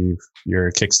to achieve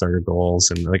your Kickstarter goals,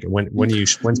 and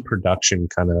when's production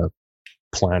kind of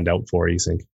planned out for, you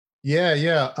think?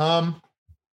 Yeah.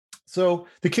 So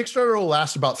the Kickstarter will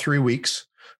last about 3 weeks.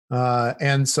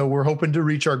 And so we're hoping to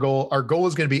reach our goal. Our goal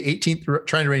is going to be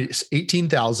trying to raise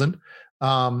 18,000.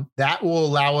 That will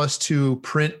allow us to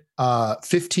print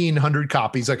 1,500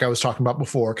 copies, like I was talking about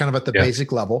before, kind of at the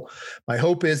basic level. My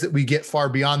hope is that we get far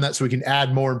beyond that so we can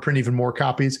add more and print even more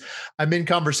copies. I'm in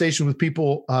conversation with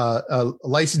people, a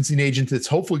licensing agent that's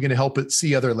hopefully going to help it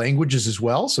see other languages as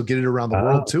well. So get it around the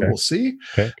world too. We'll see.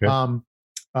 Okay.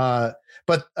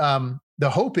 But the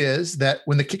hope is that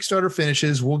when the Kickstarter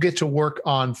finishes, we'll get to work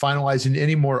on finalizing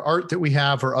any more art that we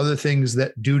have or other things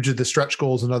that due to the stretch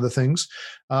goals and other things.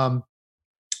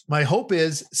 My hope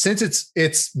is, since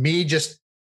it's me,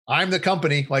 I'm the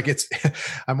company,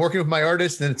 I'm working with my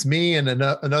artist and it's me and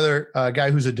another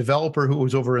guy who's a developer who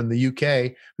was over in the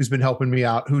UK, who's been helping me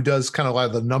out, who does kind of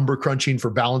like the number crunching for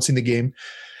balancing the game.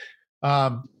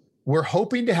 We're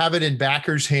hoping to have it in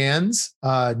backers' hands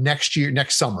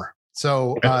next summer.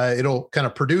 So it'll kind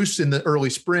of produce in the early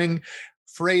spring,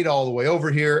 freight all the way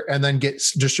over here, and then get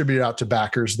distributed out to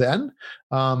backers then.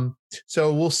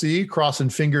 So we'll see, crossing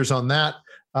fingers on that.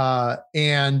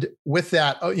 And with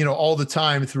that, all the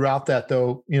time throughout that,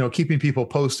 though, keeping people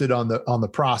posted on the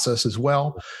process as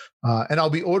well. And I'll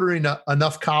be ordering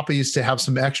enough copies to have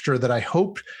some extra that I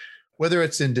hope, whether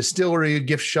it's in distillery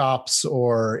gift shops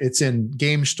or it's in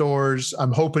game stores,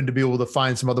 I'm hoping to be able to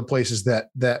find some other places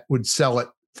that would sell it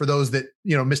for those that,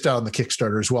 missed out on the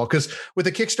Kickstarter as well. Because with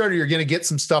the Kickstarter, you're going to get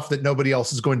some stuff that nobody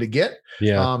else is going to get.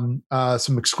 Yeah.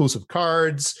 Some exclusive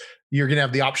cards. You're going to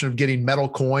have the option of getting metal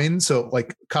coins. So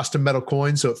like custom metal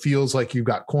coins. So it feels like you've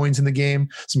got coins in the game,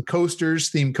 some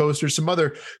coasters, themed coasters, some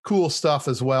other cool stuff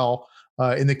as well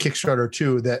in the Kickstarter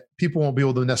too, that people won't be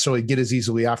able to necessarily get as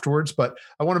easily afterwards. But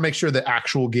I want to make sure the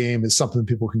actual game is something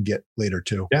people can get later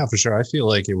too. Yeah, for sure. I feel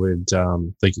like it would,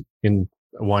 like in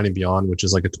Wine and Beyond, which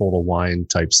is like a Total Wine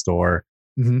type store.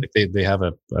 Mm-hmm. They have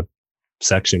a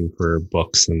section for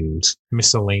books and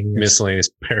miscellaneous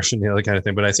paraphernalia kind of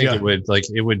thing. But I think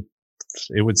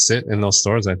it would sit in those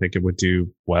stores. I think it would do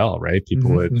well, right?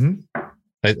 People would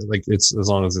it's as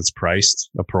long as it's priced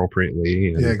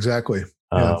appropriately. And, yeah, exactly.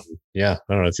 I don't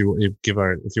know if you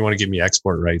want to give me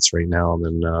export rights right now,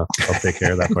 then I'll take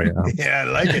care of that for you. Yeah,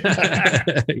 I like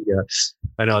it. Yeah,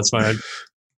 I know, it's fine.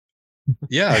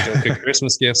 Yeah, like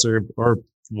Christmas gifts or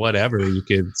whatever. You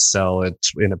could sell it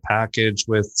in a package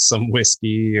with some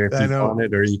whiskey, or if you want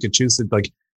it, or you could choose to,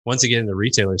 like, once you get in the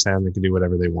retailer's hand, they can do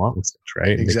whatever they want with it,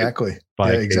 right? Exactly.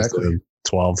 Exactly.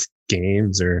 12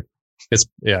 games, or it's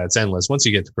endless. Once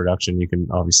you get to production, you can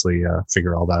obviously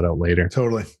figure all that out later.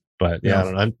 Totally. But I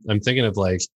don't know. I'm thinking of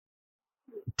like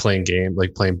playing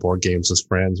board games with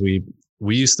friends. We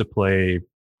used to play.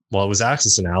 Well, it was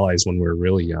Axis and Allies when we were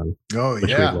really young. Oh, which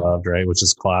we loved, right? Which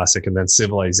is classic. And then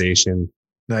Civilization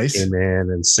came in,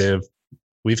 and Civ.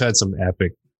 We've had some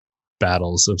epic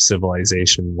battles of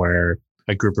Civilization where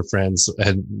a group of friends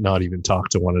had not even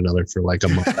talked to one another for like a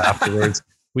month afterwards.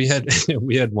 We had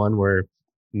one where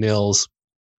Nils,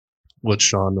 which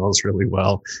Sean knows really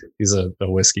well, he's a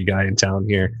whiskey guy in town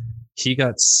here. He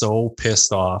got so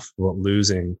pissed off about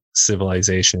losing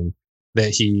Civilization that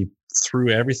he threw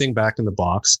everything back in the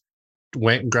box,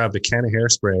 went and grabbed a can of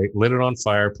hairspray, lit it on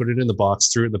fire, put it in the box,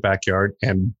 threw it in the backyard,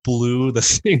 and blew the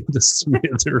thing to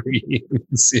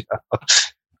smithereens.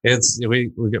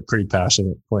 We get pretty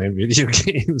passionate playing video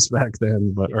games back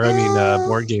then,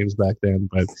 board games back then.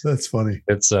 But that's funny.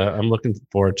 It's I'm looking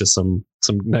forward to some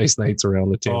nice nights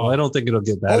around the table. I don't think it'll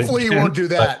get that. Hopefully you won't do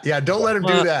that. Yeah, don't let him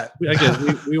do that. I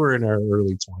guess we were in our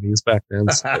early 20s back then.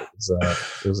 So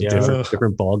it was a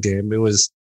different ball game. It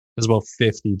was about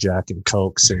 50 Jack and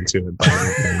Cokes into it.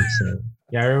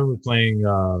 Yeah, I remember playing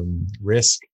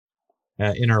Risk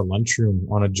in our lunchroom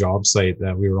on a job site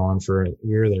that we were on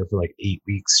we were there for like 8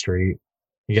 weeks straight.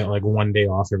 You get like one day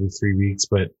off every 3 weeks,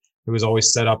 but it was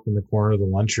always set up in the corner of the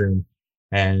lunchroom.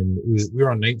 and we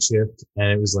were on night shift,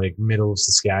 and it was like middle of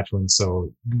Saskatchewan,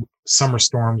 so summer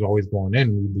storms always blowing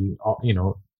in. We'd be,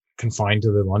 confined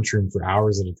to the lunchroom for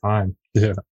hours at a time.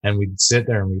 Yeah. And we'd sit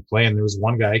there and we'd play. And there was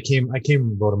one guy, I came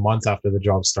about a month after the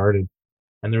job started,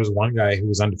 and there was one guy who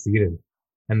was undefeated.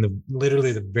 And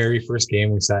literally the very first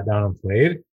game we sat down and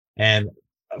played, and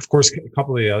of course a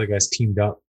couple of the other guys teamed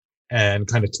up and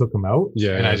kind of took him out.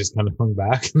 Yeah. And I just kind of hung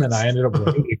back, and then I ended up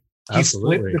winning. He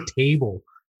flipped the table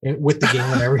with the game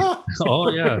and everything. Oh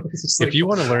yeah. If you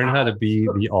want to learn how to be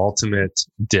the ultimate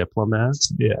diplomat,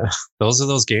 those are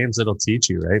those games that'll teach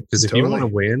you, right? Because if you want to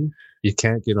win, you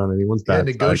can't get on anyone's bad side.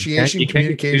 Negotiation,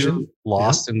 communication, get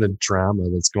lost in the drama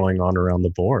that's going on around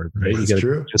the board, right? That's you got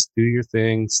true. to just do your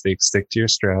thing, stick to your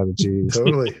strategy.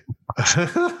 Totally.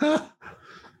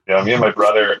 Yeah, me and my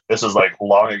brother, this is like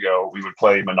long ago, we would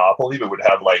play Monopoly, but would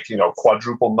have like,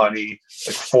 quadruple money,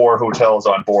 like 4 hotels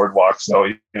on boardwalk. So,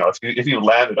 if you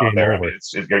landed on there,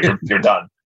 you're done.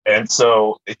 And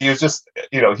so he was just,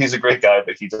 he's a great guy,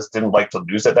 but he just didn't like to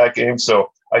lose at that game.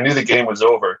 So I knew the game was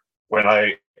over when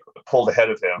I pulled ahead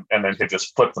of him, and then he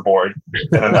just flipped the board,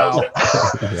 and then that was it.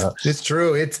 Yeah. It's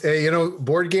true. It's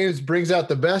board games brings out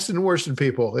the best and worst in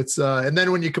people. It's and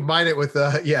then when you combine it with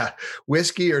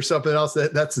whiskey or something else,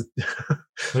 that's a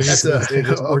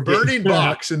burning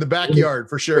box in the backyard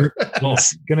for sure.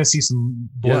 Gonna see some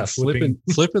board flipping.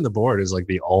 Flipping the board is like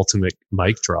the ultimate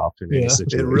mic drop in any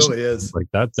situation. It really is. Like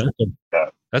that's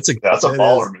a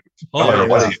baller move. No matter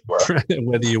what you are.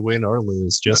 Whether you win or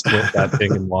lose, just flip that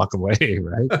thing and walk away,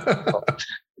 right?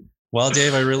 Well,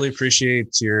 Dave, I really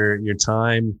appreciate your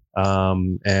time.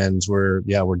 And we're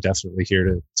definitely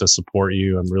here to support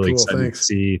you. I'm really excited to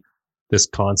see this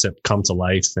concept come to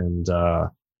life. And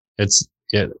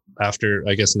after,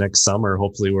 I guess, next summer,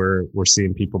 hopefully we're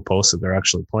seeing people post that they're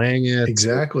actually playing it.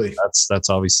 Exactly. That's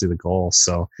obviously the goal.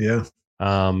 So yeah.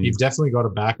 You've definitely got a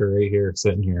backer right here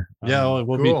sitting here. We'll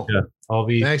cool. I'll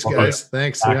be. Thanks, guys.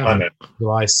 Thanks.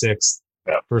 July 6th.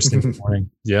 Yeah. First thing in the morning.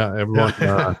 Yeah,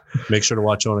 everyone, make sure to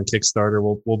watch it on a Kickstarter.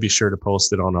 We'll be sure to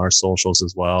post it on our socials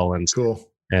as well, and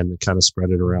and kind of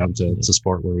spread it around to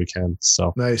support where we can.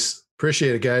 So nice,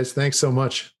 appreciate it, guys. Thanks so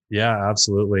much. Yeah,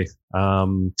 absolutely.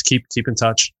 Keep in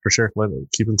touch for sure.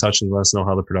 Keep in touch and let us know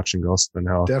how the production goes and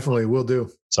how. Definitely, will do.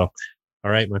 So,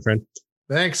 all right, my friend.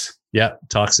 Thanks. Yeah,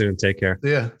 talk soon. Take care.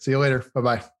 Yeah, see you later.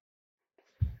 Bye-bye.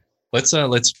 Let's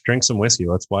drink some whiskey.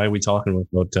 Why are we talking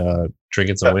about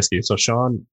drinking some whiskey? So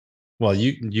Sean, well,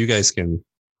 you guys can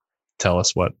tell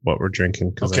us what we're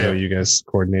drinking, because I know you guys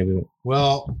coordinated it.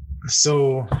 Well,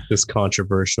 so this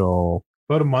controversial.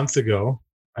 About a month ago,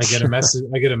 I get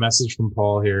a message from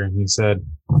Paul here, and he said,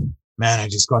 "Man, I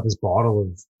just got this bottle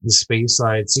of the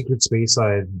Secret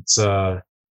Speyside. It's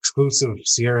exclusive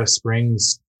Sierra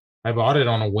Springs. I bought it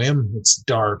on a whim. It's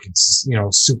dark. It's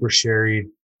super sherry."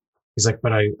 He's like,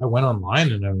 but I went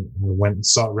online and I went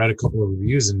and read a couple of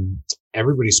reviews, and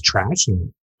everybody's trashing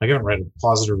it. I haven't read a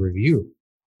positive review.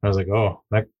 I was like, oh,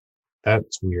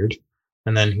 that's weird.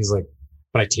 And then he's like,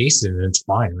 but I tasted it and it's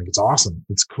fine. Like, it's awesome.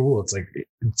 It's cool. It's like,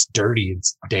 it's dirty.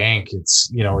 It's dank.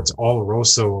 It's, it's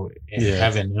Oloroso in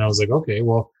heaven. And I was like, okay,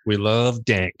 well, we love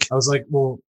dank. I was like,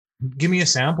 well, give me a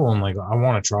sample. And like, I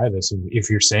want to try this if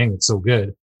you're saying it's so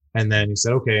good. And then he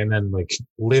said, okay. And then like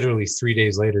literally 3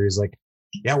 days later, he's like,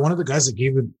 yeah, one of the guys that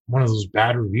gave it one of those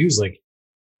bad reviews, like,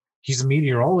 he's a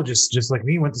meteorologist just like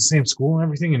me, went to the same school and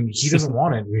everything, and he doesn't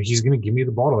want it. He's going to give me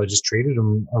the bottle. I just traded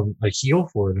him a heel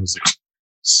for it. And I was like,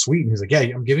 sweet. And he's like, yeah,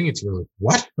 I'm giving it to you. I was like,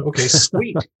 what? Okay,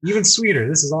 sweet. Even sweeter.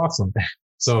 This is awesome.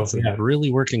 So it's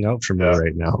really working out for me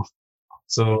right now.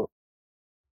 So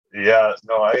yeah,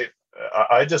 no,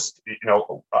 I just,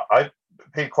 I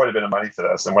paid quite a bit of money for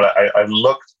this. And when I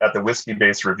looked at the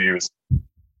whiskey-based reviews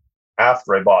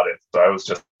after I bought it, so I was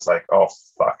just like, oh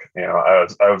fuck,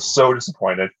 I was so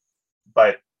disappointed.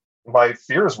 But my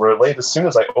fears were allayed as soon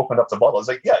as I opened up the bottle. I was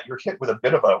like, yeah, you're hit with a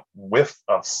bit of a whiff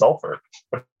of sulfur,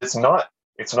 but it's not.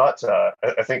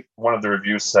 I think one of the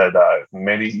reviews said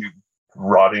many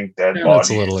rotting dead bodies. That's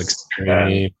a little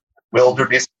extreme.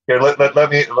 Wildebeest. Here, let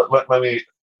me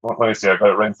see. I got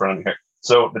it right in front of me here.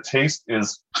 So the taste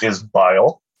is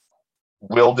bile,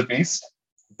 wildebeest,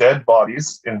 dead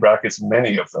bodies (in brackets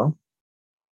many of them,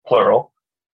 plural),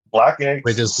 black eggs.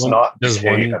 Wait, does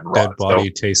one dead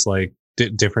body taste like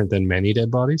different than many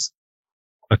dead bodies?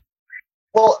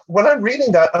 Well, when I'm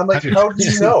reading that, I'm like, how do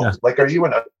you know? Yeah. Like, are you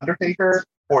an undertaker,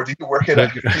 or do you work at a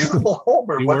funeral home,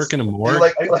 or you work in a morgue?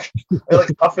 I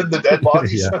huffing the dead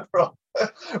bodies from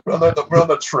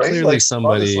the tray. Clearly, like,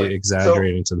 somebody honestly,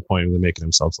 exaggerating to the point where they're making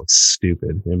themselves look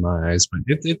stupid in my eyes. But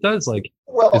it does, like,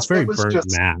 it's very burnt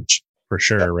match for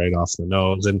sure, right off the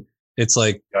nose, and it's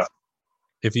like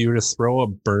if you were to throw a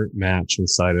burnt match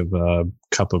inside of a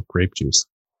cup of grape juice?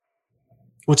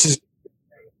 Which is,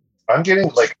 I'm getting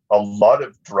like a lot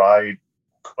of dried,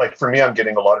 like for me, I'm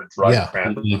getting a lot of dried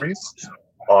cranberries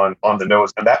on the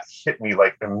nose, and that hit me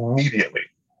like immediately.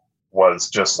 Was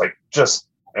just,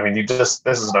 I mean, this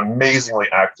is an amazingly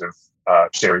active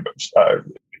sherry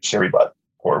bud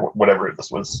or whatever this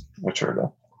was matured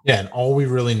in. Yeah, and all we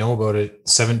really know about it,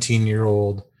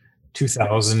 17-year-old,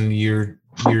 2,000 year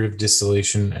of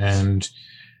distillation, and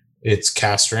it's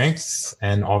cast strength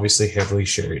and obviously heavily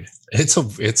sherried. It's a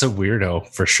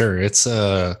weirdo for sure. It's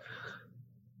as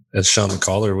Sean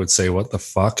McCollar would say, what the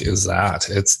fuck is that?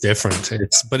 It's different.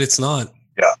 But it's not.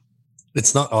 Yeah.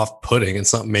 It's not off-putting.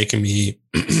 It's not making me.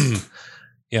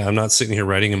 Yeah, I'm not sitting here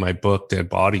writing in my book Dead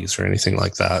Bodies or anything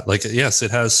like that. Like, yes,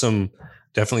 it has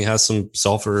definitely has some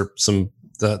sulfur,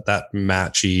 that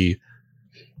matchy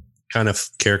kind of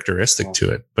characteristic to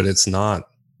it, but it's not.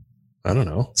 I don't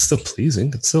know. It's still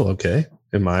pleasing. It's still okay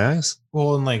in my eyes.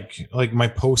 Well, and like my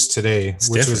post today,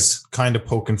 which was kind of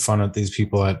poking fun at these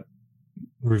people that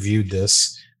reviewed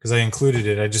this, because I included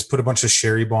it. I just put a bunch of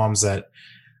sherry bombs that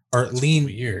are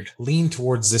lean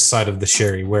towards this side of the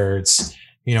sherry, where it's,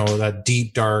 that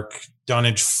deep dark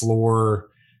dunnage floor,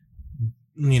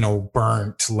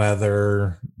 burnt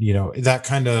leather, that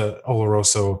kind of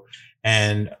Oloroso.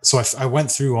 And so I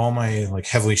went through all my like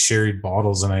heavily sherried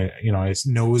bottles, and I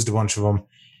nosed a bunch of them,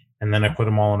 and then I put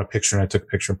them all in a picture, and I took a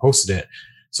picture and posted it.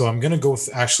 So I'm going to go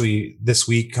actually this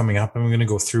week coming up, I'm going to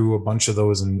go through a bunch of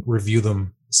those and review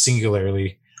them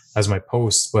singularly as my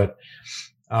posts. But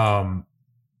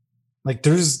like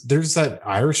there's that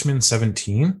Irishman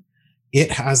 17.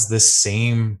 It has the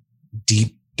same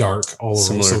deep, dark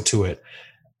Oloroso to it.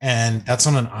 And that's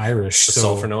on an Irish. The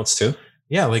sulfur notes too?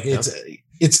 Yeah, like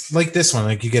it's like this one.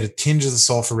 Like you get a tinge of the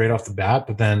sulfur right off the bat,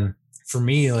 but then for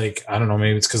me, like, I don't know,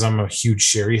 maybe it's because I'm a huge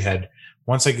sherry head.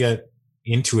 Once I get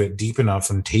into it deep enough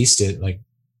and taste it, like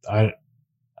I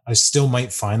still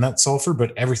might find that sulfur,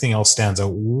 but everything else stands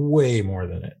out way more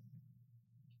than it.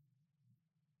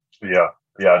 Yeah.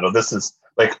 No, this is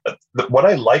like what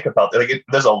I like about it.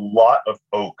 There's a lot of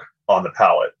oak on the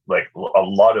palate, like a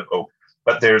lot of oak,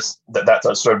 but there's that's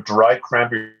a sort of dry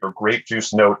cranberry or grape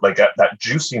juice note. Like that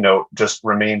juicy note just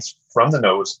remains from the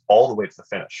nose all the way to the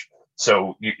finish.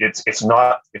 So it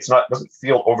doesn't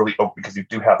feel overly oak, because you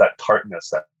do have that tartness,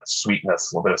 that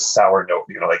sweetness, a little bit of sour note.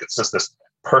 Like it's just this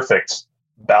perfect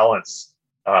balance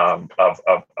of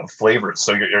flavors.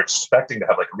 So you're expecting to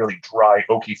have like a really dry,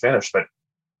 oaky finish, but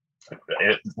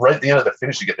right at the end of the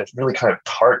finish, you get this really kind of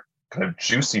tart, kind of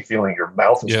juicy feeling in your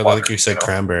mouth. Yeah, like you said,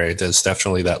 cranberry. There's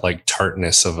definitely that like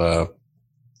tartness of a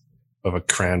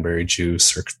cranberry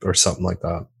juice or something like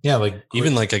that. Yeah, like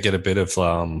even like I get a bit of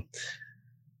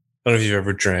I don't know if you've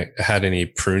ever had any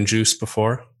prune juice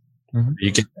before. Mm-hmm.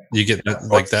 You get that,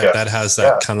 like that. Yeah. That has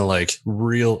that kind of like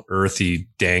real earthy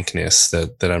dankness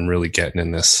that I'm really getting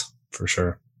in this for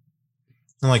sure.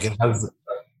 And like it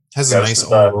has a nice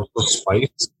Oloroso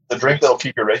spice. The drink that'll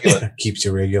keep you regular. Yeah, keeps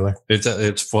you regular.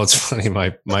 It's funny.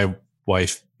 My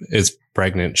wife is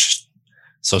pregnant,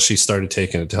 so she started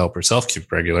taking it to help herself keep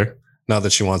regular. Not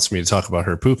that she wants me to talk about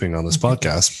her pooping on this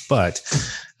podcast, but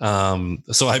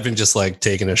so I've been just like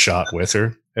taking a shot with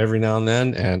her every now and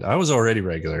then, and I was already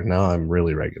regular. Now I'm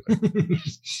really regular.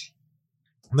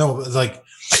 No, like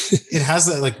it has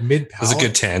that like mid palate. That was a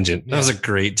good tangent. Yeah. That was a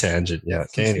great tangent. Yeah.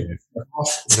 Okay, anyway.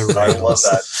 I love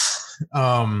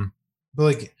that. But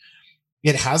like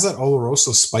it has that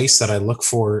Oloroso spice that I look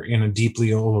for in a deeply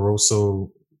Oloroso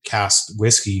cast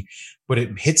whiskey, but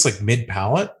it hits like mid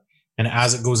palate. And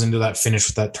as it goes into that finish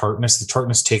with that tartness, the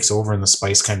tartness takes over and the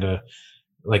spice kind of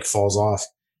like falls off.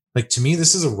 Like to me,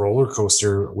 this is a roller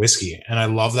coaster whiskey. And I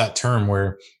love that term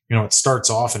where, it starts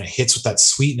off and it hits with that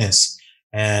sweetness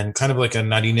and kind of like a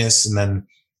nuttiness, and then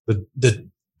the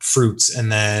fruits,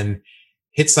 and then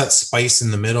hits that spice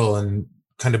in the middle and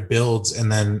kind of builds.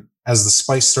 And then as the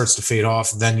spice starts to fade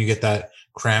off, then you get that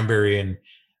cranberry and,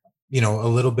 a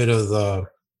little bit of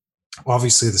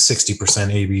obviously the 60%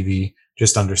 ABV,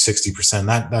 just under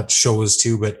 60%. That shows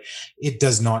too, but it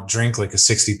does not drink like a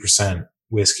 60%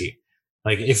 whiskey.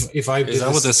 Like if I is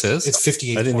that what this is? It's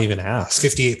 58. I didn't even ask.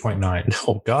 58.9.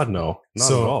 No, God, no,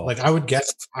 not at all. Like I would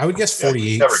guess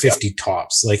 48, 50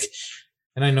 tops. Like,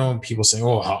 and I know people say,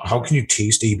 "Oh, how can you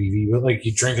taste ABV?" But like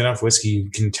you drink enough whiskey,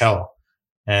 you can tell.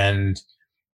 And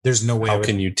there's no way. How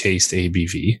can you taste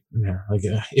ABV? Yeah, like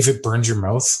if it burns your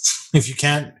mouth, if you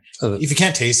can't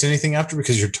taste anything after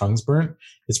because your tongue's burnt,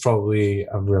 it's probably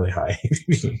a really high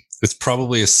ABV. It's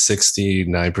probably a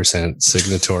 69%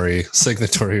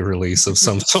 signatory release of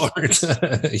some sort.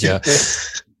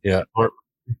 Yeah.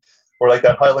 or like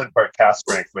that Highland Park cast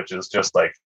strength, which is just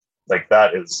like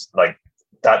that is like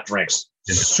that drink's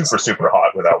super super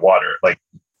hot without water. Like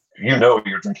you're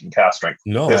drinking cast strength.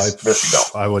 No, this you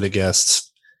don't. I would have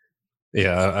guessed.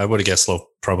 Yeah, I would have guessed low,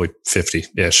 probably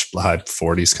 50-ish, high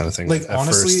 40s kind of thing. Like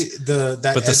honestly,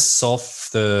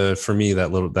 for me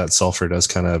that sulfur does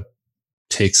kind of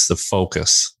takes the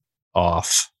focus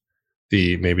off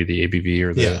maybe the ABV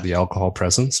or the alcohol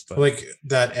presence. But like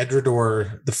that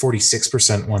Edredor, the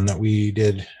 46% one that we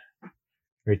did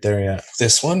right there. Yeah,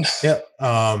 this one. Yeah,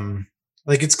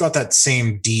 like it's got that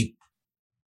same deep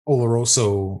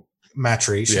Oloroso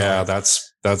maturation. Yeah,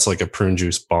 that's like a prune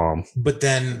juice bomb. But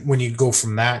then when you go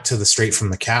from that to the straight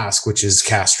from the cask, which is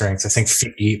cask strength, I think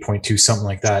 58.2, something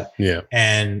like that. Yeah.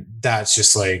 And that's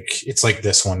just like, it's like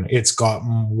this one. It's got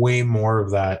way more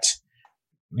of that,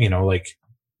 like,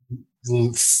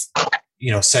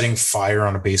 setting fire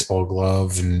on a baseball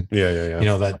glove and,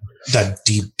 that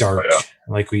deep dark,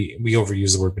 like we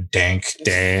overuse the word, but dank.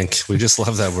 We just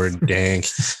love that word dank.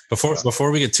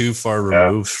 Before we get too far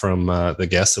removed from the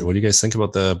guests, what do you guys think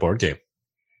about the board game?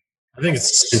 I think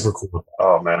it's super cool.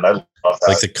 Oh man, I love that.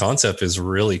 Like the concept is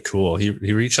really cool. He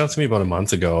reached out to me about a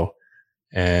month ago,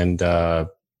 and it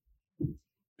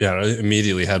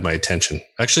immediately had my attention.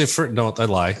 Actually, I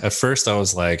lie. At first, I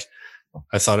was like,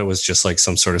 I thought it was just like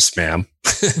some sort of spam.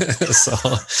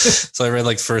 so I read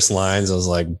like first lines. I was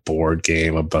like, board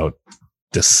game about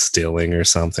distilling or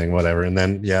something, whatever. And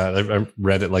then I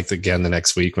read it like again the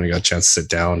next week when I got a chance to sit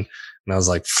down, and I was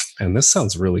like, man, this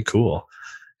sounds really cool.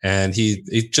 And he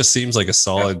just seems like a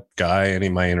solid guy. Any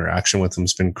of my interaction with him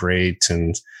has been great.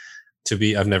 And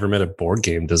I've never met a board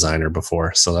game designer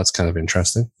before, so that's kind of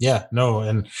interesting. Yeah, no,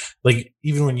 and like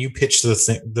even when you pitched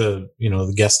the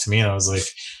guest to me, I was like,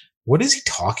 what is he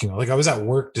talking about? Like I was at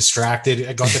work distracted.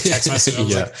 I got the text message. I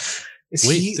was like,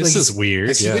 this is weird.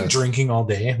 Has he been drinking all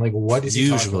day? Like what is he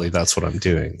usually that's what I'm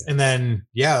doing. And then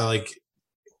like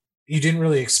you didn't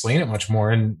really explain it much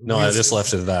more. And no, I just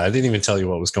left it at that. I didn't even tell you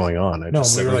what was going on. I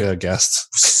just said we got a guest.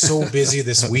 So busy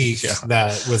this week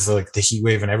that with like the heat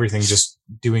wave and everything, just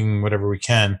doing whatever we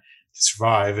can to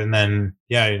survive. And then,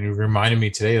 and you reminded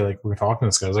me today, like we were talking to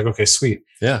this guy. I was like, okay, sweet.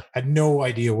 Yeah. I had no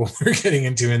idea what we were getting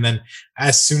into. And then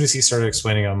as soon as he started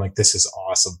explaining it, I'm like, this is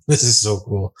awesome. This is so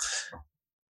cool.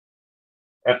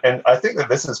 And I think that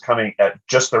this is coming at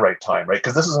just the right time, right?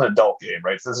 Because this is an adult game,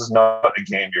 right? So this is not a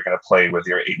game you're going to play with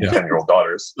your 8 and 10-year-old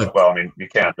daughters. Well, I mean, you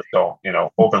can, just don't,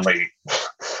 openly.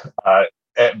 But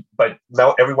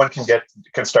now everyone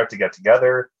can start to get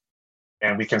together,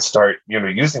 and we can start,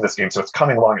 using this game. So it's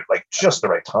coming along at like just the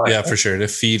right time. Yeah, for sure. To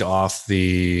feed off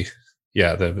the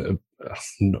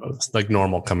like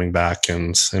normal coming back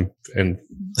and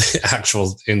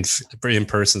actual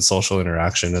in-person social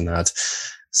interaction and that.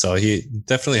 So he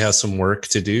definitely has some work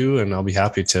to do, and I'll be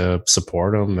happy to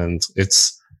support him. And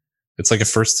it's like a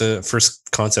first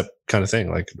concept kind of thing,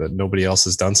 like that nobody else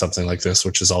has done something like this,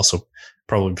 which is also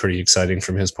probably pretty exciting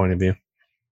from his point of view.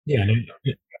 Yeah.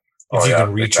 If you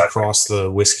can reach across the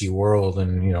whiskey world,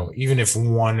 and even if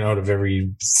 1 out of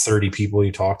every 30 people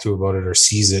you talk to about it or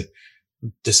sees it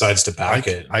decides to back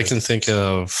it, I can think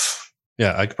of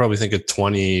I could probably think of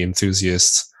 20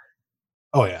 enthusiasts.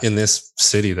 Oh yeah, in this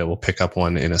city that will pick up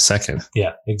one in a second.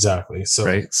 Yeah, exactly. So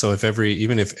right. So if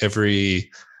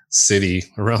every city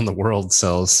around the world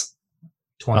sells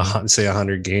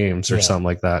 100 games or something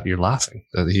like that, you're laughing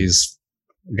that he's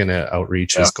going to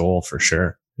outreach his goal for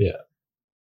sure. Yeah.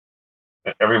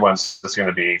 Everyone's just going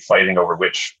to be fighting over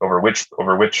which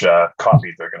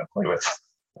copy they're going to play with.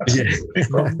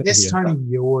 This time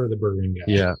you're the bourbon guy.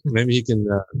 Yeah, maybe he can.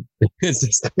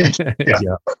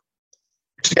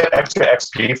 To get extra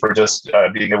XP for just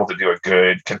being able to do a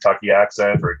good Kentucky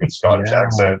accent or a good Scottish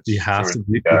accent. You have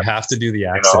to do the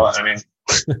accent. I mean,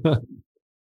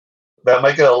 that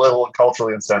might get a little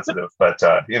culturally insensitive, but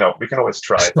we can always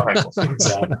try it behind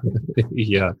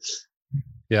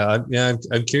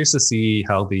I'm curious to see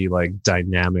how the like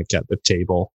dynamic at the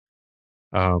table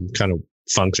kind of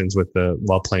functions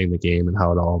while playing the game, and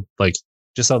how it all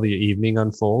just how the evening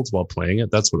unfolds while playing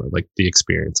it. That's what the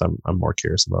experience I'm more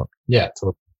curious about. Yeah.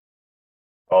 Totally.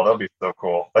 Oh, that'll be so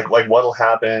cool. Like what'll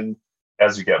happen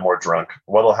as you get more drunk?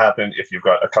 What'll happen if you've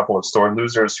got a couple of store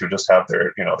losers who just have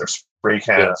their spray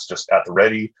cans just at the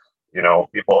ready?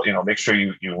 People, make sure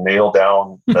you nail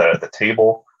down the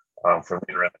table for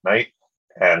later in the night.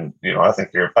 And, I think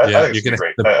I think it's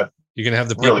great. You're going to have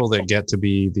the people that get to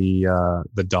be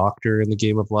the doctor in the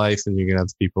game of life, and you're going to have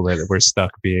the people that were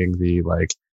stuck being the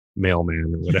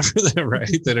mailman or whatever,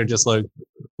 right? That are just like,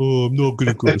 oh, I'm not going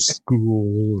to go to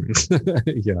school.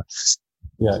 Yeah.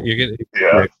 You're going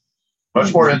to.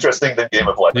 Much more interesting than Game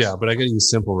of Life. Yeah, but I got to use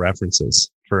simple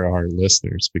references for our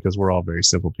listeners because we're all very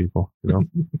simple people, you know?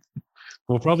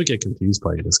 We'll probably get confused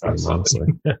playing this game, honestly.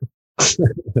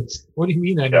 What do you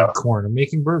mean I need corn? I'm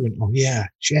making bourbon. Oh yeah,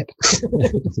 shit.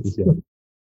 Yeah.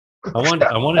 I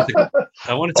wanted to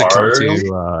come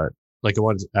to like I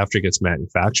wanted after it gets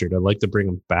manufactured, I'd like to bring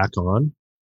them back on,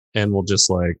 and we'll just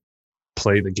like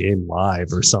play the game live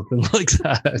or something like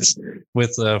that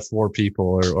with 4 people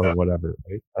or whatever.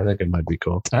 Right? I think it might be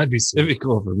cool. That'd be sweet. It'd be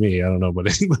cool for me. I don't know about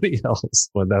anybody else,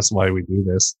 but that's why we do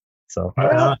this. So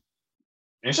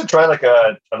you should try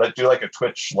do like a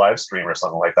Twitch live stream or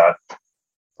something like that,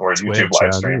 or a YouTube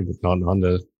live stream on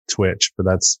the Twitch. But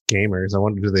that's gamers. I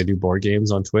wonder, do they do board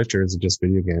games on Twitch or is it just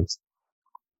video games?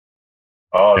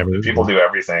 Oh, people do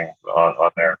everything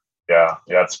on there. Yeah,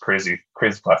 it's crazy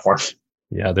platform.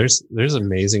 Yeah, there's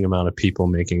amazing amount of people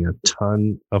making a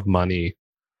ton of money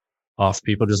off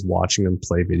people just watching them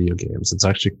play video games. It's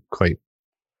actually quite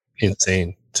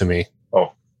insane to me.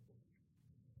 Oh,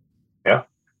 yeah.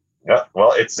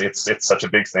 Well, it's such a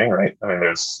big thing, right? I mean,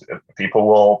 there's people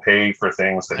will pay for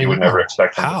things that you would never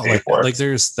expect them to pay for. Like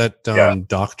there's that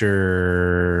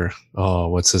Doctor. Oh,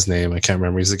 what's his name? I can't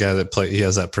remember. He's the guy that he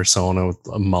has that persona with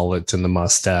a mullet and the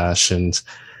mustache, and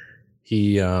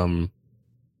he had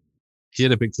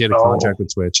a contract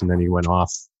with Twitch, and then he went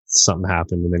off. Something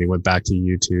happened, and then he went back to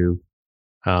YouTube.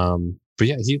 But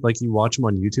yeah, you watch him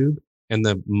on YouTube, and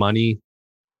the money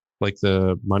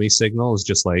signal is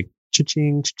just like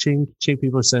cha-ching, cha-ching, cha-ching.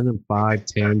 People are sending him $5,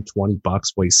 $10, $20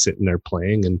 while he's sitting there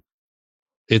playing, and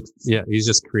he's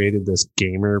just created this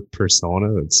gamer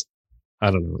persona.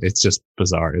 I don't know. It's just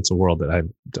bizarre. It's a world that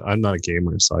I'm not a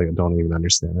gamer, so I don't even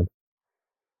understand.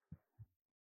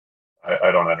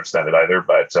 I don't understand it either,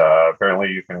 but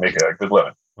apparently you can make a good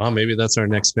living. Well, maybe that's our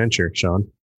next venture, Sean.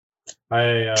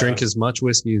 Drink as much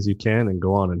whiskey as you can and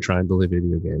go on and try and play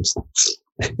video games.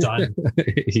 Done.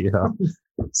 Yeah.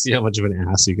 See how much of an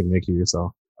ass you can make of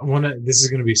yourself. This is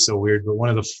going to be so weird, but one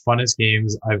of the funnest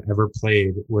games I've ever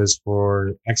played was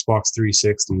for Xbox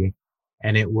 360,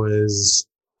 and it was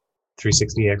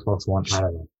 360, Xbox One. I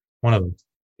don't know. One of them.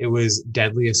 It was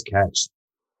Deadliest Catch,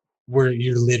 where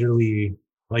you're literally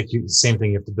same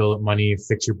thing. You have to build up money,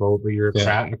 fix your boat, but you're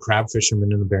a crab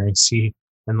fisherman in the Bering Sea.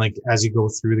 And as you go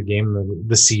through the game,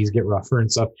 the seas get rougher and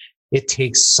stuff. It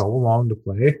takes so long to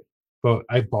play. But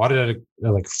I bought it at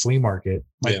a flea market.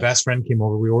 My best friend came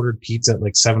over. We ordered pizza at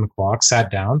 7:00, sat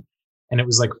down, and it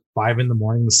was 5 a.m.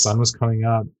 The sun was coming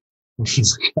up. And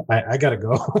he's like, I gotta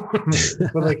go.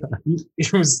 But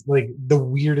it was the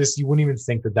weirdest. You wouldn't even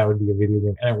think that would be a video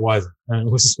game. And it was. And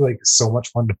it was so much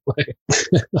fun to play.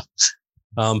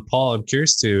 Paul, I'm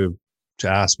curious to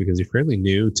ask, because you're fairly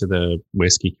new to the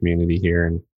whiskey community here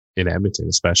in Edmonton,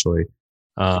 especially.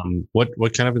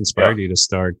 What kind of inspired you to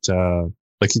start?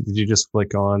 Did you just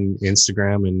click on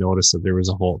Instagram and notice that there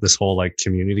was this whole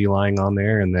community lying on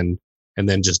there, and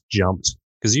then just jumped?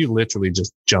 Because you literally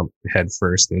just jumped head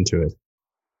first into it.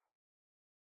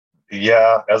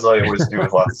 Yeah, as I always do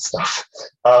with lots of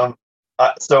stuff.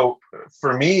 So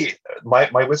for me, my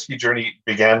whiskey journey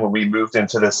began when we moved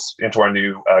into our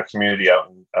new community out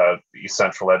in East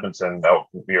Central Edmonton, out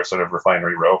near sort of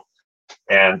Refinery Row,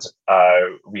 and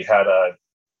we had a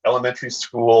elementary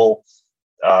school,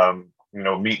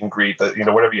 meet and greet,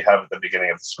 whatever you have at the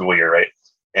beginning of the school year, right?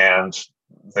 And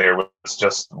there was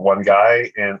just one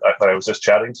guy that I was just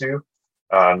chatting to.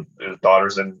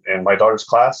 Daughters in my daughter's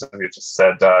class, and he just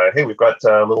said, hey, we've got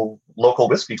a little local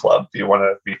whiskey club. Do you want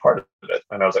to be part of it?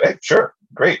 And I was like, hey, sure,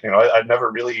 great. I'd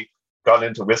never really gotten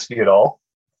into whiskey at all.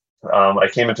 I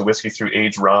came into whiskey through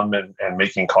aged rum and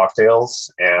making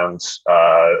cocktails, and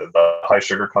the high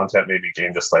sugar content made me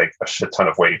gain just a shit ton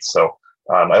of weight. So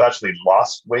I've actually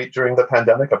lost weight during the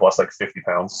pandemic. I've lost 50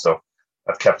 pounds. So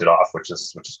I've kept it off, which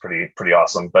is pretty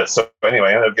awesome. But so anyway,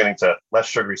 I ended up getting to less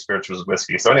sugary spirits with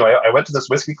whiskey. So anyway, I went to this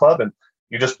whiskey club, and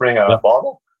you just bring a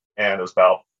bottle, and it was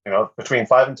about between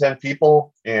 5 and 10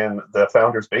 people in the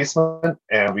founder's basement,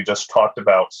 and we just talked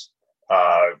about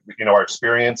our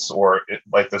experience, or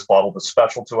this bottle was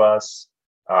special to us.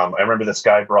 I remember this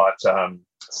guy brought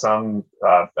some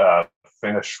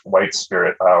Finnish white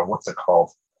spirit. What's it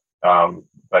called?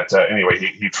 But anyway,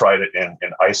 he tried it in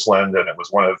Iceland, and it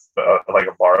was one of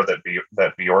a bar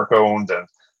that Bjork owned, and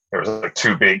there was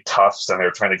 2 big toughs, and they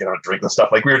were trying to get him to drink the stuff.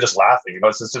 We were just laughing,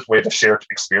 it's just a way to share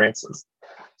experiences.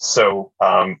 So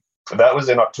that was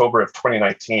in October of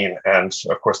 2019, and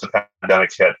of course the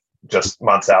pandemic hit just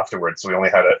months afterwards. So we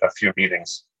only had a few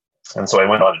meetings, and so I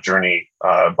went on a journey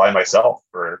by myself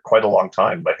for quite a long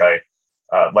time.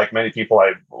 Like many people,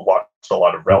 I watched a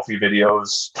lot of Ralphie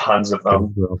videos, tons of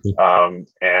them.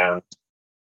 And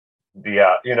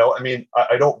Yeah, I mean,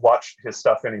 I don't watch his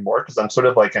stuff anymore because I'm sort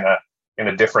of like in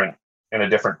a different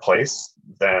place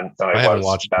than I haven't was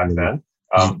watched back then.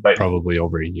 But probably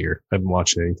over a year. I haven't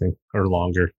watched anything, or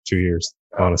longer, 2 years.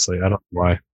 Honestly, I don't know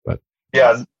why, but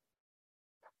yeah,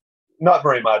 not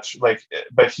very much. Like,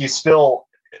 but he still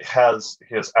has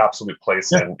his absolute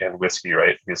place in whiskey,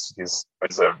 right? He's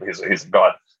a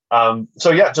god.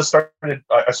 So yeah,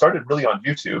 I started really on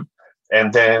YouTube,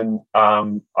 and then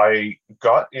I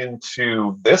got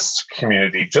into this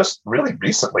community just really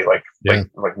recently,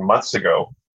 like months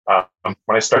ago.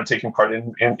 When I started taking part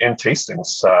in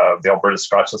tastings, the Alberta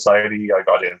Scotch Society, I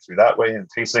got in through that way in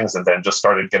tastings, and then just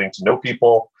started getting to know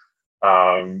people.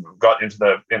 Got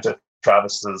into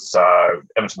Travis's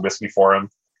Edmonton Whiskey Forum,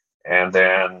 and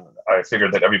then I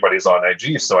figured that everybody's on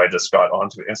IG, so I just got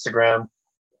onto Instagram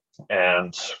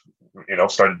and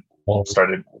started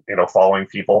following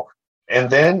people, and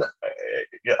then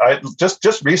I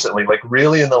just recently, like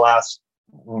really in the last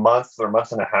month or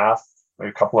month and a half,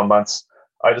 maybe a couple of months,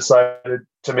 I decided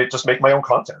to make my own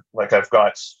content. Like I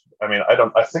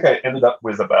think I ended up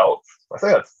with I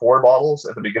had 4 bottles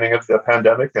at the beginning of the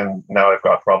pandemic, and now I've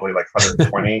got probably like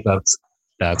 120. that's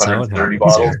how it happens.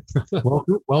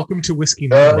 Bottles. Welcome to Whiskey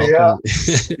Now. Yeah.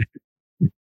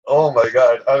 Oh my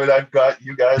God. I mean, I've got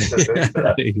you guys to thank for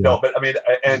that. No, but I mean,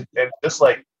 and just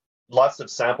like lots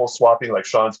of sample swapping, like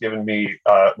Sean's given me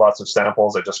lots of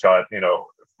samples. I just got,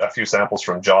 a few samples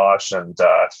from Josh and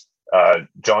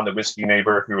John, the whiskey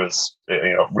neighbor, who is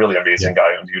really amazing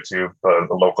guy on YouTube, the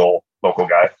local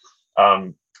guy.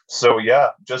 So yeah,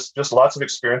 just lots of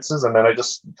experiences, and then I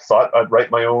just thought I'd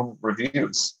write my own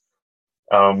reviews.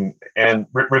 And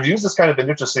reviews is kind of an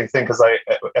interesting thing because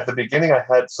at the beginning I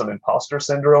had some imposter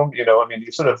syndrome. I mean,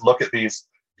 you sort of look at these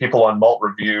people on Malt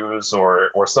Reviews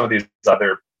or some of these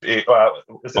other is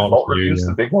it Malt Reviews,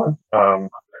 the big one?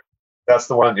 That's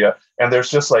the one, yeah. And there's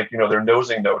just like their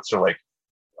nosing notes are like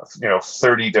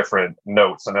 30 different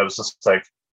notes, and I was just like,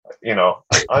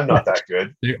 I'm not that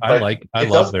good. I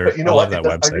love that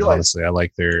website. Honestly, I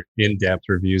like their in-depth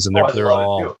reviews, and they're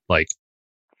all like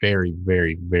very,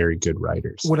 very, very good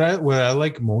writers. What I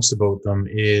like most about them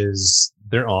is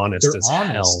they're honest as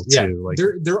hell too. Like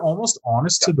they're almost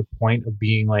honest to the point of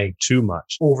being like too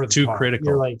much, over the too top. critical.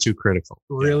 You're like too critical.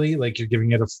 Really, like you're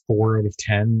giving it a 4 out of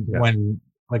 10 when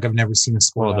like I've never seen a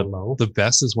score that low. The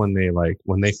best is when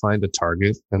they find a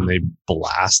target and they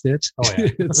blast it. Oh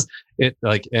yeah.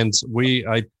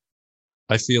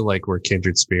 I feel like we're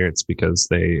kindred spirits because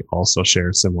they also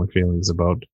share similar feelings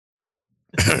about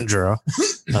Jura.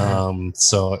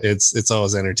 So it's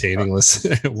always entertaining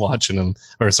watching them,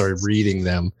 reading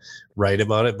them write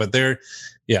about it. But they're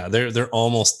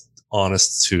almost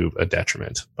honest to a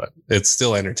detriment, but it's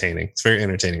still entertaining. It's very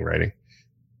entertaining writing.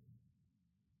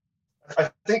 I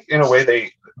think in a way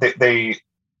they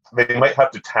might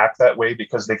have to tack that way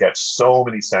because they get so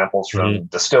many samples from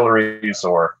distilleries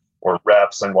or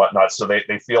reps and whatnot, so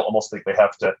they feel almost like they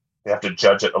have to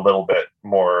judge it a little bit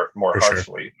more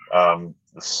harshly. Sure.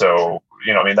 So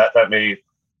I mean that may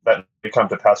come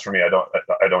to pass for me. I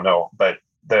don't know, but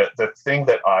the thing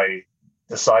that I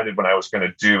decided when I was going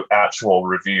to do actual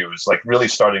reviews, like really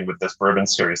starting with this bourbon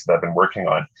series that I've been working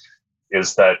on,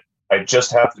 is that I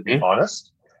just have to be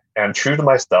honest and true to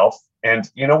myself.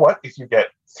 And you know what? If you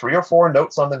get 3 or 4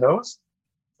 notes on the nose,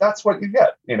 that's what you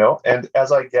get, And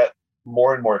as I get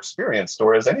more and more experienced,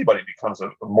 or as anybody becomes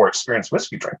a more experienced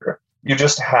whiskey drinker, you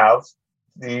just have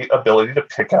the ability to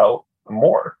pick out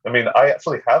more. I mean, I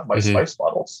actually have my spice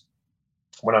bottles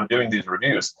when I'm doing these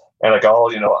reviews, and like I'll,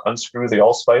 unscrew the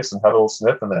allspice and have a little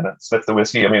sniff, and then sniff the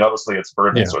whiskey. I mean, obviously it's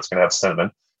bourbon, so it's going to have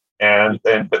cinnamon,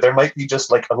 but there might be just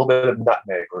like a little bit of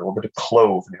nutmeg or a little bit of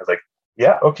clove, and you're like,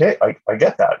 yeah, okay, I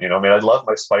get that. I mean, I love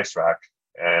my spice rack,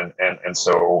 and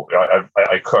so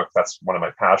I cook. That's one of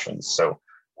my passions. So,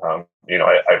 I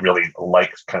really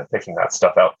like kind of picking that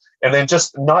stuff out, and then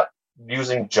just not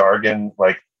using jargon,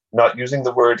 like not using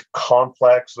the word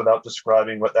complex without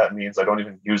describing what that means. I don't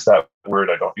even use that word.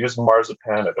 I don't use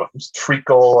marzipan. I don't use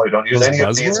treacle. I don't use any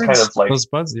of these kind of like those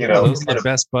buzz. Those are the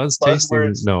best buzz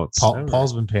tasting notes.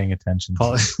 Paul's been paying attention.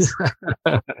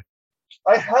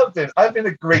 I have been. I've been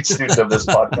a great student of this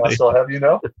podcast. I'll have you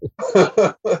know.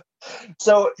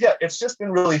 So yeah, it's just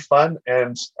been really fun,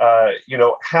 and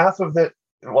half of it.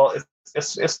 Well,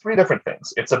 it's 3 different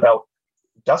things. It's about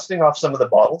dusting off some of the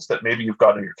bottles that maybe you've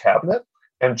got in your cabinet,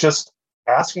 and just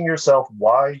asking yourself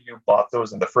why you bought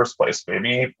those in the first place.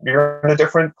 Maybe you're in a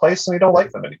different place and you don't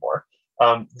like them anymore.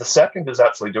 The second is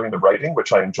actually doing the writing,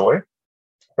 which I enjoy,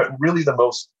 but really the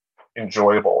most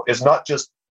enjoyable is not just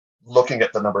looking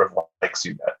at the number of likes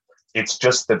you get. it's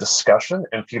just the discussion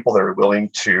and people that are willing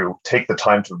to take the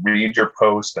time to read your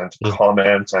post and to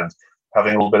comment and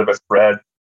having a little bit of a thread.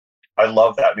 I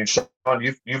love that. I mean, Sean,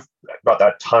 you've got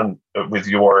that ton with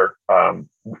your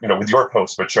with your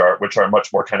posts, which are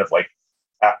much more kind of like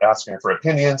asking for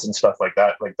opinions and stuff like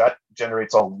that. Like that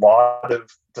generates a lot of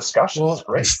discussion. Well, it's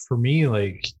great. For me,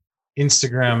 like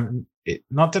Instagram,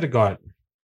 not that it got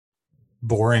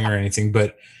boring or anything,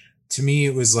 but to me,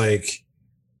 it was like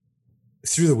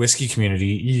through the whiskey community,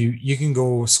 you can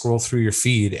go scroll through your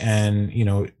feed and,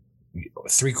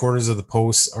 3/4 of the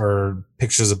posts are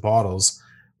pictures of bottles,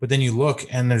 but then you look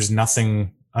and there's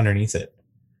nothing underneath it.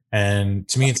 And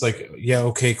to me, it's like, yeah,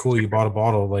 okay, cool. You bought a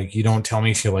bottle. Like, you don't tell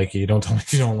me if you like it. You don't tell me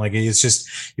if you don't like it. It's just,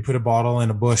 you put a bottle in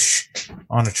a bush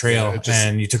on a trail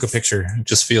and you took a picture. It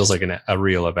just feels like a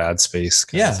reel of ad space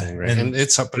kind of thing, right? And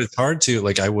it's hard to,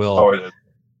 like,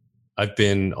 I've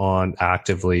been on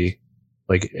actively,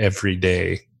 like, every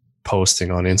day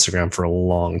posting on Instagram for a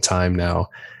long time now.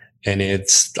 And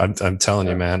I'm telling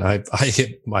you, man, I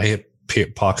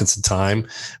hit pockets of time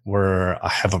where I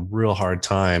have a real hard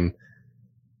time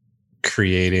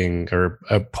creating or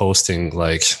posting,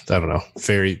 like,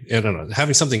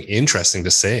 having something interesting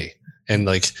to say, and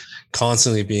like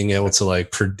constantly being able to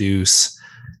like produce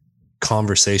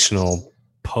conversational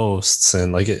posts.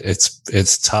 And like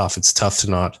it's tough to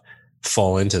not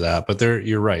fall into that. But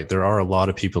you're right, there are a lot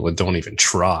of people that don't even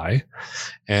try.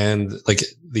 And like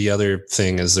the other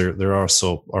thing is there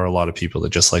also are a lot of people that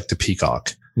just like to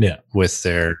peacock with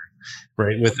their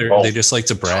they just like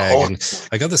to brag. And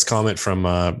I got this comment from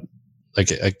like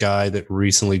a guy that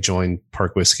recently joined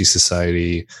Park Whiskey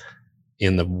Society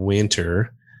in the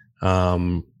winter.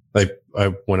 I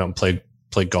went out and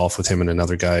played golf with him and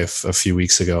another guy a few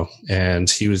weeks ago. And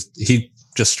he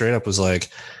just straight up was like,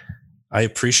 I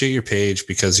appreciate your page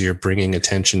because you're bringing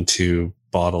attention to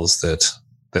bottles that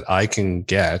I can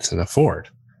get and afford,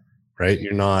 right?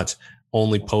 You're not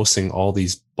only posting all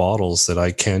these bottles that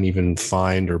I can't even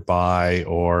find or buy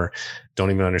or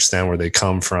don't even understand where they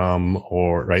come from,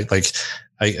 or right. Like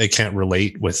I can't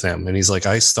relate with them. And he's like,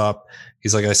 I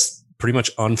pretty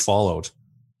much unfollowed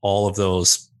all of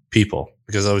those people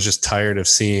because I was just tired of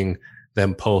seeing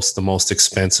them post the most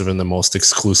expensive and the most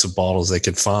exclusive bottles they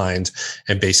could find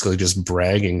and basically just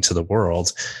bragging to the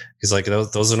world. He's like,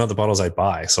 those are not the bottles I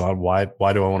buy. So why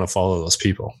do I want to follow those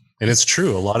people? And it's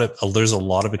true. There's a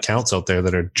lot of accounts out there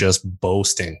that are just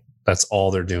boasting. That's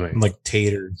all they're doing. Like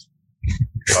taters.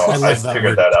 Oh, I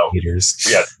figured that out. Taters.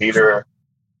 Yeah, tater.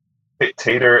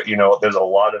 There's a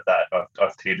lot of that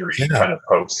of tatery kind of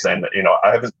posts, and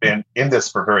I haven't been in this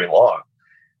for very long,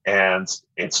 and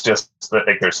it's just that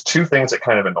like there's two things that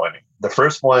kind of annoy me. The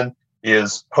first one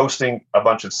is posting a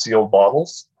bunch of sealed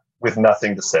bottles with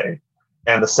nothing to say,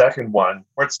 and the second one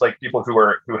where it's like people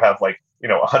who have like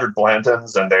 100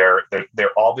 Blantons and they're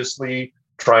obviously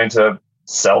trying to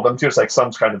sell them to us, like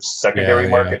some kind of secondary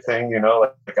market thing,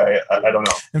 like I don't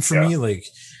know. And for me, like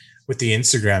with the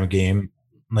Instagram game,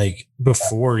 like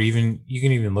before even, you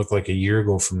can even look like a year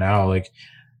ago from now, like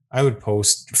I would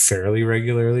post fairly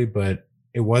regularly, but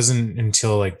it wasn't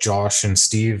until like Josh and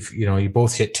Steve, you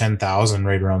both hit 10,000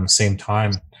 right around the same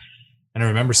time. And I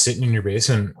remember sitting in your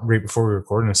basement right before we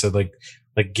recorded and I said like,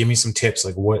 give me some tips.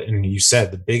 Like what? And you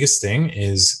said the biggest thing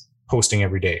is posting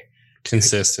every day.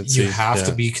 Consistency. You have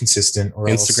to be consistent, or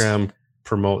Instagram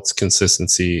promotes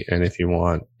consistency. And if you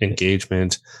want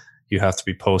engagement, you have to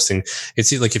be posting.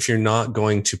 It's like, if you're not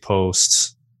going to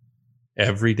post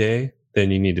every day,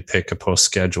 then you need to pick a post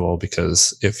schedule,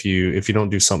 because if you don't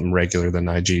do something regular, then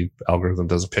IG algorithm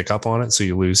doesn't pick up on it. So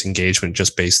you lose engagement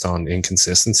just based on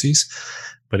inconsistencies.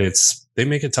 But they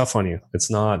make it tough on you. It's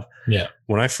not. Yeah.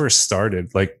 When I first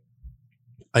started, like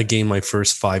I gained my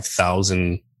first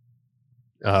 5,000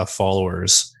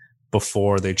 followers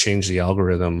before they changed the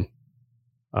algorithm,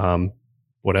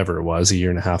 whatever it was, a year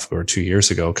and a half ago or 2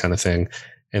 years ago kind of thing.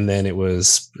 And then it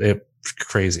was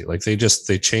crazy. Like they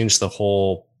changed the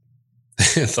whole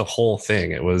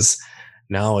thing.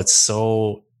 Now it's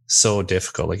so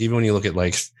difficult. Like even when you look at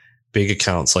like big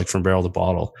accounts, like From Barrel to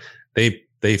Bottle,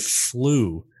 they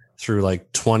flew through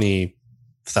like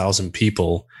 20,000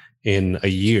 people in a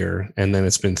year. And then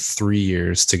it's been 3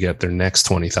 years to get their next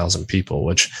 20,000 people,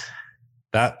 which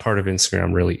that part of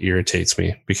Instagram really irritates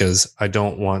me because I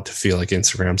don't want to feel like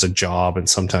Instagram's a job. And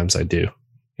sometimes I do.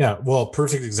 Yeah. Well,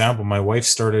 perfect example. My wife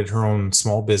started her own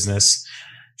small business.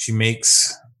 She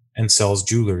makes and sells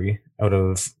jewelry out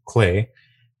of clay.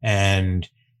 And,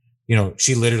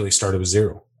 she literally started with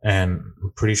zero. And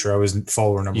I'm pretty sure I was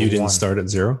follower number one. You didn't start at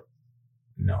zero?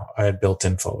 No, I had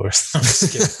built-in followers. I'm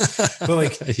just kidding. But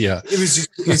like, yeah,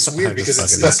 it's weird because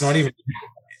it's not even,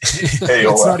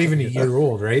 It's not even a year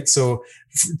old, right? So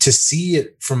to see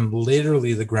it from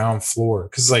literally the ground floor,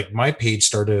 because like my page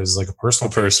started as like a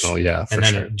personal page, yeah, and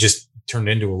then it just turned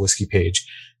into a whiskey page.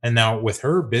 And now with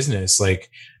her business, like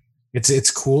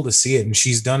it's cool to see it. And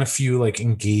she's done a few like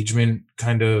engagement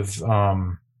kind of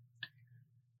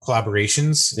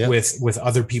collaborations with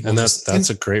other people, and that's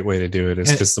a great way to do it,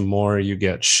 is because the more you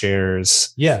get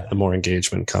shares, the more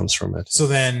engagement comes from it. So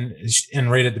then,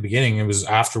 and right at the beginning, it was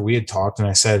after we had talked, and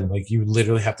I said, like, you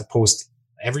literally have to post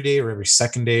every day or every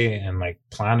second day and like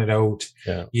plan it out.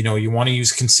 You know, you want to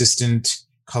use consistent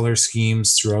color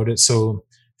schemes throughout it. So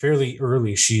fairly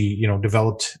early, she, you know,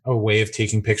 developed a way of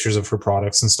taking pictures of her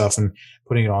products and stuff and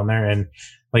putting it on there. And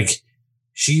like,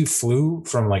 she flew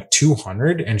from like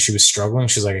 200 and she was struggling.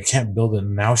 She's like, I can't build it.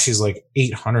 And now she's like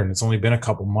 800 and it's only been a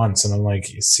couple months. And I'm like,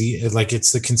 see, like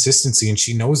it's the consistency, and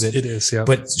she knows it. It is, yeah.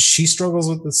 But she struggles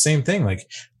with the same thing.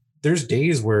 Like there's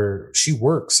days where she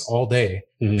works all day,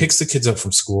 picks the kids up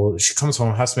from school. She comes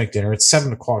home, has to make dinner. It's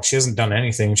 7:00. She hasn't done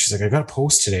anything. She's like, I got to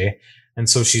post today. And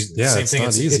so she's the same thing.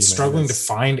 It's struggling to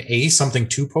find something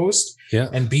to post,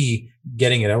 and B,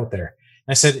 getting it out there.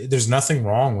 And I said, there's nothing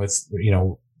wrong with, you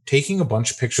know, taking a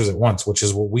bunch of pictures at once, which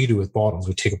is what we do with bottles.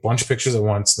 We take a bunch of pictures at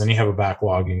once, then you have a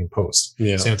backlog and you post.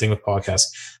 Same thing with podcasts.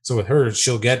 So with her,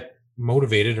 she'll get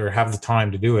motivated or have the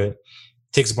time to do it,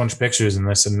 takes a bunch of pictures, and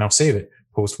I said, now save it,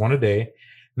 post one a day. And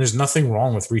there's nothing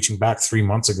wrong with reaching back 3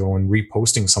 months ago and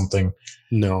reposting something.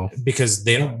 No, because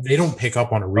they don't pick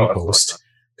up on a repost.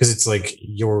 Because it's like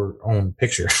your own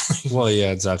picture. Well,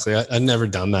 yeah, exactly. I'd never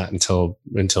done that until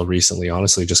recently,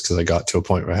 honestly, just because I got to a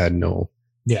point where I had no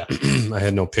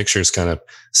pictures kind of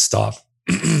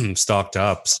stocked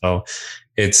up. So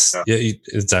it's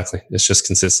exactly. It's just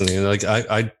consistency. And like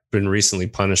I've been recently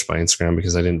punished by Instagram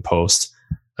because I didn't post.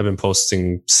 I've been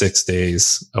posting 6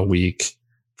 days a week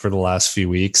for the last few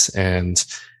weeks, and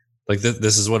like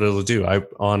this is what it'll do.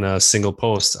 On a single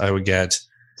post, I would get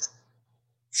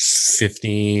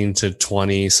 15 to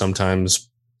 20, sometimes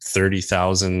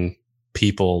 30,000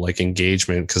 people like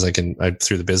engagement, because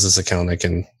through the business account, I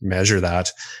can measure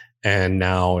that. And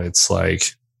now it's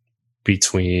like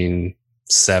between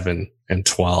 7 and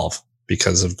 12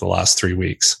 because of the last 3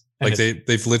 weeks. Like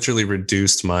they've literally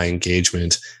reduced my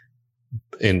engagement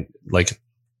in like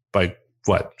by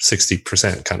what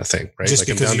 60% kind of thing, right? Just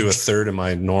like I'm down to a third of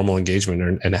my normal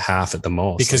engagement and a half at the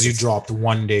most. Because you dropped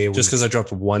 1 day a week. Just because I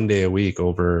dropped 1 day a week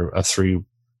over a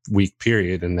 3-week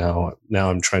period, and now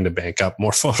I'm trying to bank up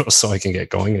more photos so I can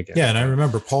get going again. Yeah, and I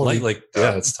remember Paul.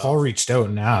 Paul reached out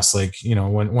and asked, like, you know,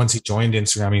 once he joined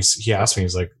Instagram, he asked me,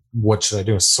 he's like, "What should I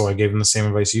do?" So I gave him the same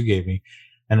advice you gave me,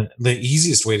 and the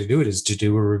easiest way to do it is to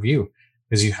do a review,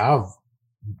 because you have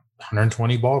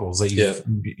 120 bottles that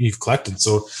you've collected.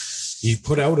 So you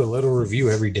put out a little review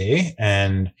every day,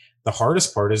 and the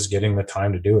hardest part is getting the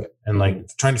time to do it, and like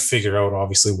trying to figure out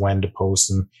obviously when to post.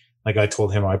 And like I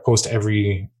told him, I post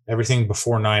everything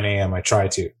before 9 a.m. I try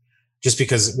to, just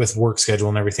because with work schedule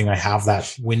and everything, I have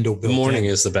that window built in. The morning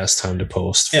is the best time to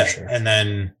post for sure. And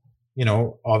then, you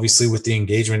know, obviously with the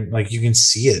engagement, like you can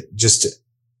see it just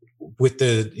with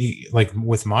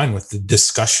with the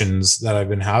discussions that I've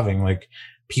been having, like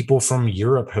people from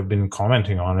Europe have been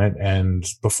commenting on it, and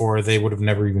before they would have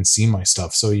never even seen my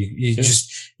stuff. So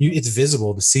it's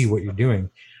visible to see what you're doing.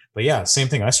 But yeah, same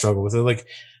thing. I struggle with it. Like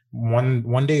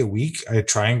one day a week, I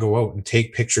try and go out and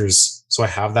take pictures, so I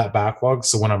have that backlog.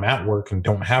 So when I'm at work and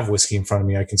don't have whiskey in front of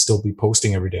me, I can still be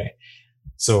posting every day.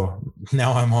 So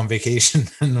now I'm on vacation,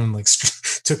 and I'm like,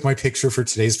 took my picture for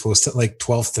today's post at like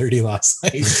 12:30 last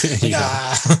night.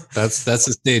 That's the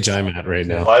stage I'm at right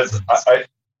now.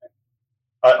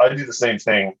 I do the same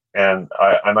thing, and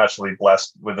I'm actually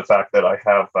blessed with the fact that I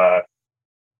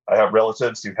have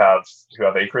relatives who have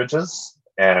acreages,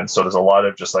 and so there's a lot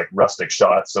of just like rustic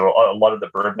shots. So a lot of the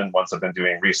bourbon ones I've been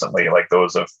doing recently, like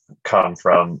those have come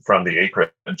from the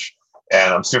acreage,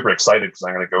 and I'm super excited because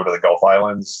I'm going to go to the Gulf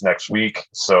Islands next week.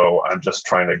 So I'm just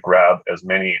trying to grab as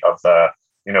many of the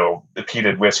the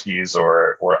peated whiskeys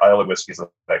or Islay whiskeys that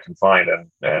I can find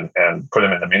and put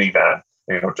them in the minivan.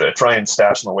 To try and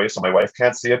stash them away so my wife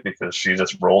can't see it, because she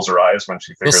just rolls her eyes when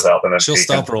she figures out that she'll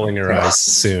stop rolling her eyes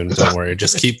soon. Don't worry.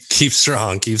 Just keep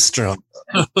strong. Keep strong.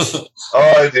 Oh,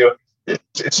 I do.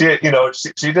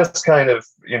 She just kind of,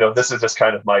 this is just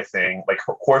kind of my thing. Like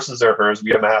horses are hers.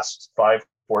 We amassed 5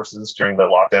 horses during the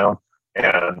lockdown,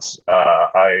 and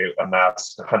I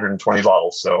amassed 120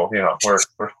 bottles. So,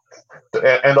 we're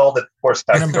and all the horse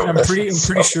tax. I'm pretty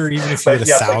sure even if you had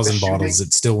 1,000 bottles,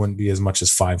 it still wouldn't be as much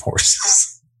as 5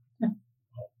 horses.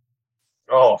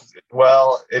 Oh,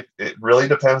 Well, it really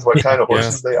depends what kind of Yeah.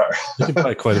 horses they are. You can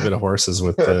buy quite a bit of horses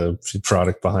with the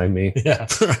product behind me. Yeah.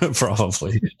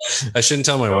 Probably. I shouldn't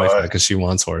tell my No, wife that because she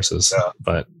wants horses, Yeah.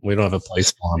 but we don't have a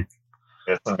place for them.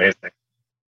 It's amazing.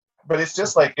 But it's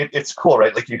just like it's cool,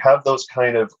 right? Like you have those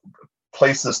kind of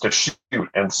places to shoot,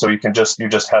 and so you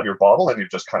just have your bottle and you're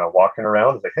just kind of walking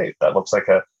around and like, hey, that looks like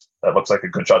a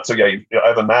good shot. So yeah,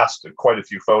 I've amassed quite a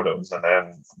few photos, and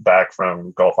then back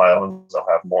from Gulf Islands, I'll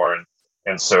have more,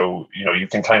 and so you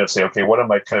can kind of say, okay, what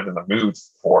am I kind of in the mood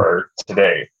for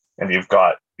today? And you've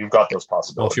got those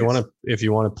possibilities. Well, if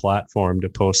you want a platform to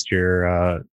post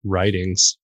your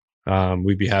writings,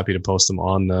 we'd be happy to post them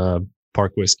on the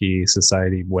Park Whiskey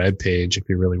Society webpage if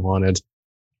you really wanted.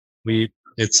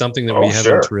 It's something that we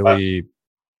haven't really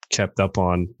kept up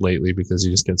on lately because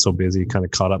you just get so busy, kind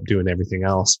of caught up doing everything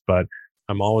else. But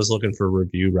I'm always looking for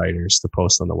review writers to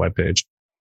post on the webpage.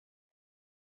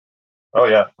 Oh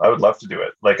yeah, I would love to do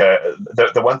it. Like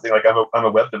the one thing, like I'm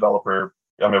a web developer,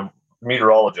 I'm a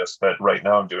meteorologist, but right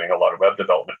now I'm doing a lot of web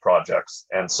development projects.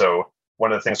 And so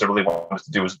one of the things I really wanted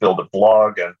to do was build a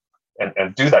blog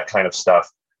and do that kind of stuff.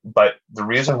 But the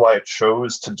reason why I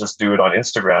chose to just do it on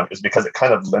Instagram is because it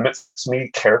kind of limits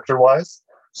me character-wise.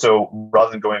 So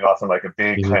rather than going off on like a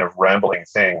big kind of rambling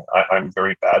thing, I'm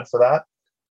very bad for that.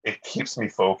 It keeps me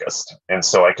focused. And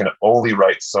so I can only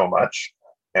write so much.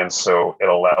 And so it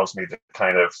allows me to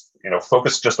kind of,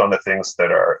 focus just on the things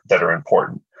that are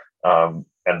important. And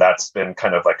that's been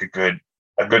kind of like a good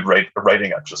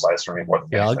writing exercise for me more than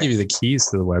anything. I'll give you the keys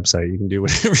to the website. You can do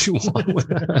whatever you want with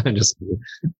that. Just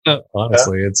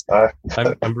honestly,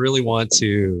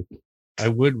 I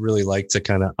would really like to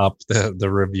kind of up the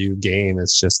review game.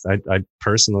 It's just I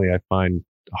personally find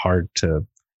hard to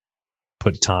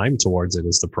put time towards it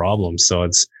is the problem. So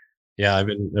it's I've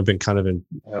been kind of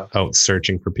out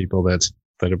searching for people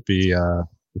that'd be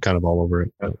kind of all over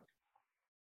it.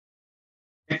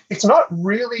 It's not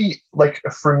really like,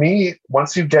 for me,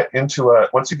 once you get into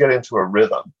a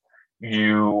rhythm,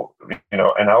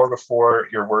 an hour before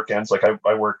your work ends, like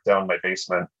I work down in my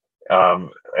basement, an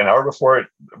hour before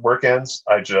work ends,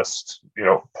 I just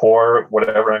pour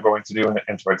whatever I'm going to do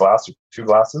into a glass or 2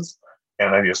 glasses,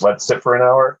 and I just let it sit for an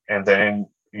hour. And then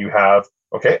you have,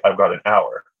 okay, I've got an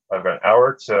hour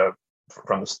to,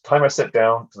 from the time I sit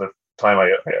down to the time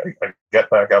I get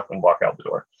back up and walk out the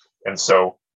door. And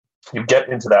so you get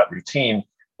into that routine,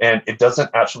 and it doesn't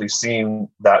actually seem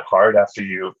that hard after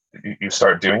you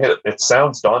start doing it. It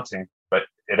sounds daunting, but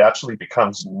it actually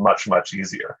becomes much, much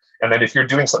easier. And then if you're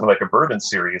doing something like a bourbon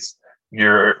series,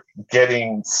 you're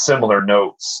getting similar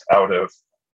notes out of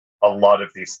a lot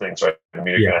of these things, right? I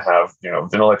mean, you're going to have,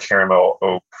 vanilla, caramel,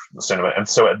 oak, cinnamon. And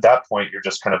so at that point, you're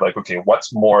just kind of like, okay,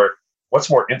 what's more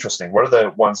interesting? What are the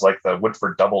ones like the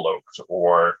Woodford Double Oaked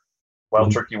or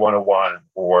Wild Turkey 101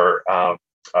 or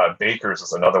Baker's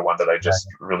is another one that I just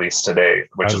released today,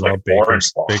 which is like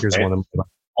orange ball. Baker's one of my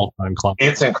all-time classics.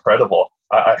 It's incredible.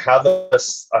 I have a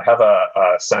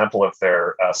sample of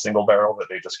their single barrel that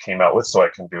they just came out with, so I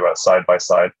can do a side by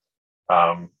side.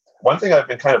 One thing I've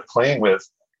been kind of playing with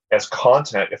as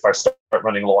content, if I start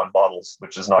running low on bottles,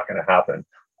 which is not going to happen,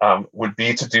 would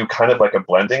be to do kind of like a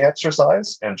blending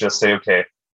exercise and just say, okay,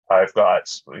 I've got,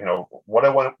 what do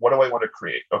I want to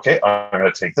create? Okay, I'm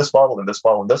going to take this bottle and this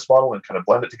bottle and this bottle and kind of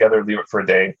blend it together, leave it for a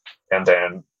day, and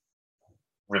then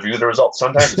review the results.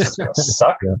 Sometimes it's just going to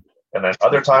suck. And then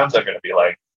other times I'm going to be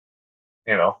like,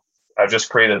 I've just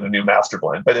created a new master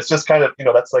blend. But it's just kind of,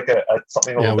 that's like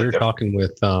something a little bit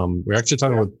different. We're actually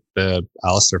talking with the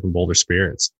Alistair from Boulder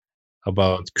Spirits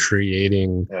about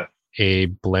creating a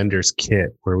blender's kit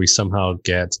where we somehow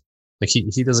get, like,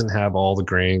 he doesn't have all the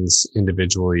grains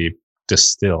individually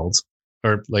distilled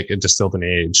or like distilled and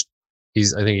aged.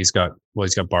 I think he's got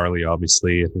barley,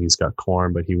 obviously. I think he's got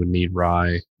corn, but he would need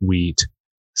rye, wheat.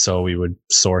 So we would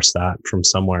source that from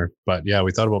somewhere. But yeah,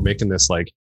 we thought about making this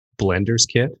like blender's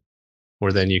kit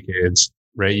where then you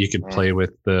could play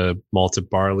with the malted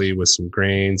barley with some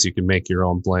grains. You could make your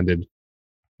own blended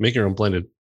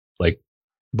like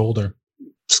Boulder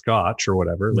Scotch or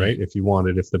whatever, right? If you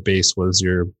wanted, if the base was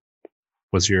your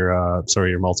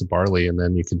malted barley, and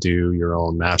then you could do your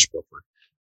own mash bill for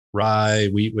rye,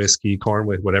 wheat whiskey, corn,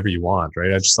 with whatever you want,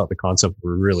 right? I just thought the concept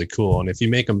were really cool. And if you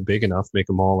make them big enough, make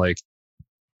them all like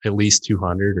at least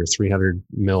 200 or 300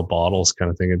 ml bottles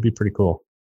kind of thing, it'd be pretty cool.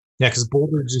 Yeah, because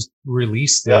Boulder just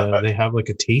released, they have like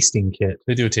a tasting kit.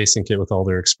 They do a tasting kit with all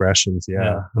their expressions,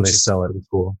 and they sell it.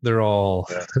 Cool. They're all,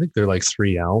 I think they're like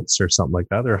 3 ounce or something like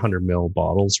that. They're 100 ml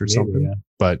bottles or something,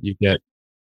 but you get...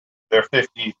 They're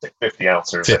 50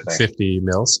 ounces, I think. 50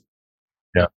 mils.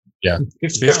 Yeah. Yeah,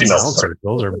 50 mils. Sorry.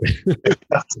 Those are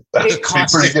It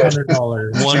costs pretty good.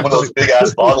 $600. One of those big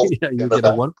ass bottles. yeah, you get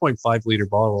a 1.5 liter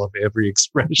bottle of every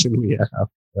expression we have.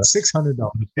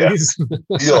 $600, Yeah. please.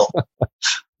 Deal.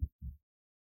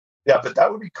 Yeah, but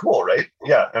that would be cool, right?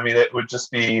 Yeah, I mean, it would just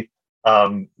be,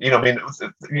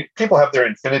 people have their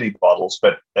infinity bottles,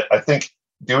 but I think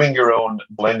doing your own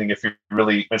blending, if you're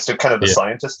really, it's kind of the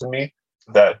scientist in me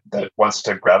that wants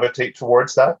to gravitate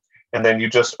towards that, and then you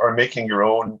just are making your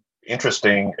own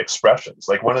interesting expressions.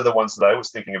 Like one of the ones that I was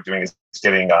thinking of doing is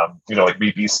getting, like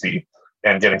BBC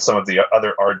and getting some of the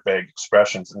other Ardbeg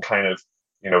expressions and kind of,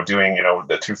 doing,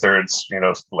 the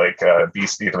 2/3, like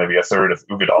Beastie and maybe a third of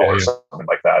Ugadal or something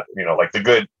like that. Like the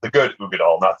good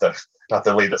Ugadal, not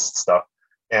the latest stuff,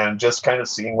 and just kind of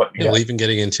seeing what. Well, even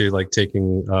getting into like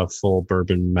taking a full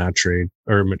bourbon matured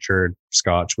or matured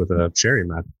Scotch with a sherry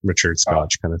matured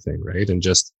Scotch kind of thing, right? And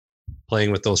just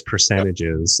playing with those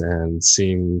percentages and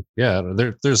seeing,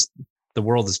 there's the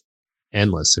world is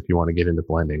endless if you want to get into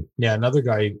blending. Yeah, another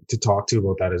guy to talk to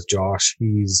about that is Josh.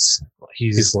 He's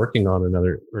working on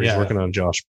he's working on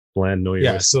Josh blend.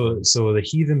 So the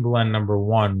Heathen blend number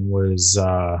 1 was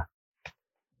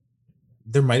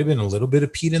there might have been a little bit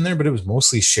of peat in there, but it was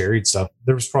mostly sherried stuff.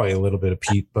 There was probably a little bit of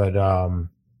peat, but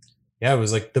it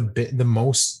was like the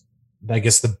most, I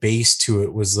guess the base to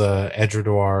it was the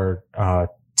Edradour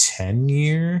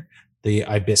 10-year, the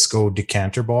Ibisco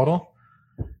decanter bottle.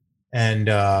 And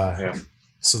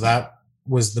so that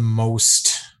was the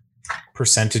most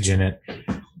percentage in it.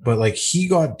 But like he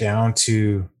got down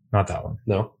to, not that one.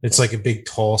 No. It's like a big,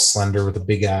 tall, slender with a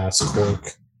big ass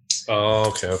cork. Oh,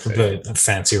 okay. But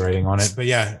fancy writing on it. But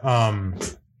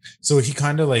so he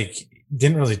kind of like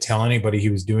didn't really tell anybody he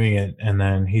was doing it. And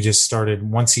then he just started,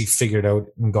 once he figured out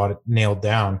and got it nailed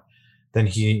down, then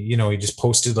he just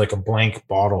posted like a blank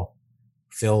bottle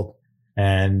filled.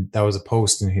 And that was a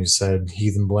post, and he said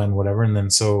Heathen blend, whatever. And then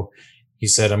so he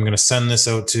said, I'm going to send this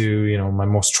out to, my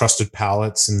most trusted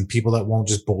palates and people that won't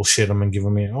just bullshit them and give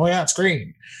them oh yeah, it's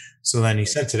great. So then he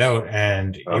sent it out,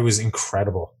 and it was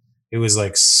incredible. It was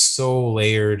like so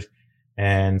layered.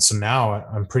 And so now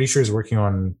I'm pretty sure he's working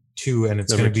on 2, and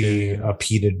it's going to be a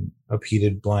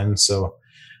peated blend. So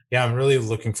yeah, I'm really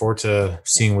looking forward to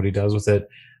seeing what he does with it.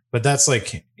 But that's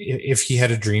like, if he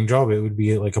had a dream job, it would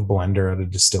be like a blender at a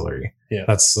distillery. Yeah.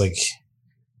 That's like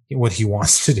what he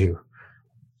wants to do.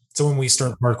 So when we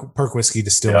start Park Whiskey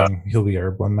Distilling, he'll be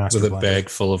our blend master with a blender. bag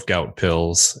full of gout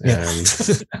pills. Yeah.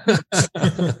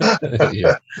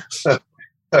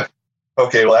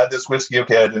 Okay, we'll add this whiskey.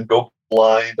 Okay, I didn't go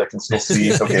blind. I can still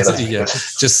see. Okay,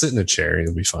 that's just sit in a chair.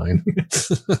 It'll be fine.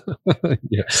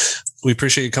 Yeah, we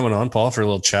appreciate you coming on, Paul, for a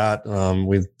little chat.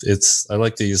 I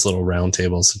like these little round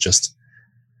tables. Just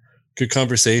good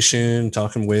conversation,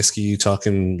 talking whiskey,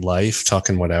 talking life,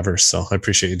 talking whatever. So I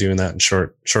appreciate you doing that in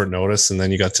short notice. And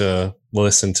then you got to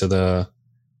listen to the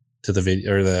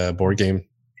video or the board game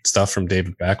stuff from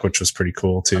David Beck, which was pretty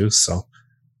cool too. So.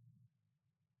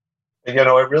 I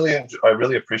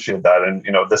really appreciate that. And,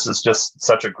 this is just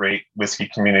such a great whiskey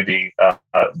community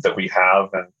that we have.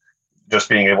 And just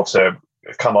being able to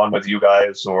come on with you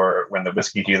guys, or when the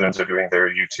Whiskey Heathens are doing their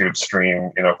YouTube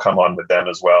stream, come on with them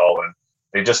as well. And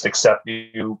they just accept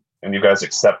you, and you guys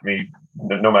accept me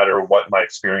no matter what my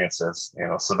experience is,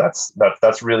 so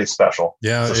that's really special.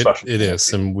 Yeah, it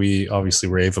is. And we obviously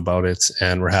rave about it,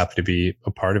 and we're happy to be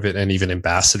a part of it and even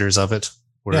ambassadors of it.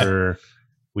 I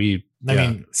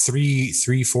mean,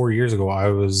 3-4 years ago, I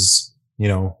was,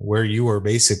 where you were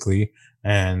basically,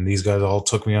 and these guys all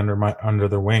took me under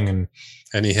their wing,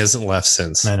 and he hasn't left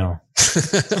since. I know.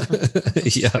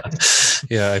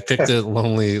 Yeah. I picked a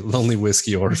lonely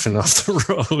whiskey orphan off the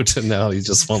road, and now he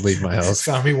just won't leave my house.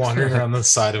 Found me wandering around the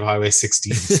side of Highway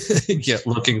 16. Yeah,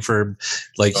 looking for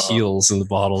like heels in the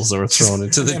bottles that were thrown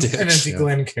into the ditch. And empty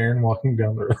Glencairn walking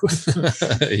down the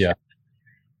road. Yeah.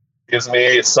 Gives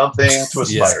me something to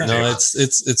aspire to. No,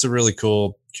 it's a really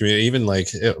cool community. Even like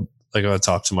I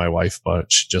talked to my wife about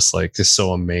it. She just is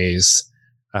so amazed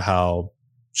at how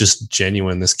just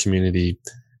genuine this community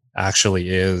actually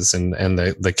is, and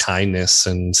the kindness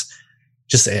and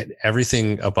just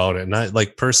everything about it. Not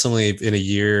like personally in a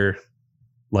year,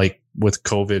 like with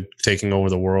COVID taking over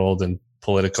the world and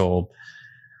political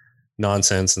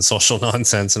nonsense and social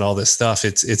nonsense and all this stuff,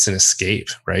 it's an escape,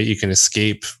 right? You can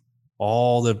escape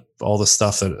all the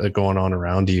stuff that are going on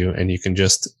around you, and you can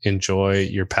just enjoy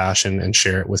your passion and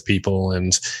share it with people,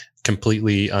 and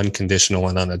completely unconditional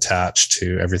and unattached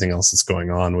to everything else that's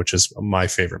going on, which is my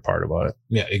favorite part about it.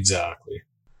 Yeah, exactly.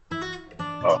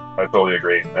 Oh, I totally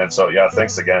agree. And so,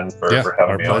 thanks again for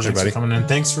having me on. Pleasure, buddy. Thanks for coming in.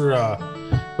 Thanks for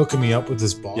hooking me up with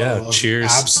this bottle. Yeah, of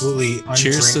cheers. Absolutely.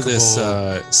 Cheers to this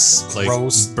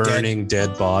gross, burning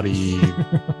dead body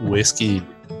whiskey.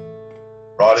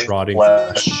 Rotting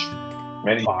flesh,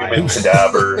 many human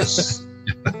cadavers.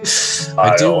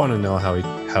 I do want to know how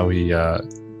he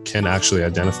can actually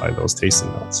identify those tasting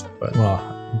notes. But Well,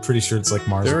 I'm pretty sure it's like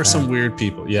marzipan. there are some weird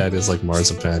people. Yeah, it is like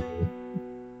marzipan.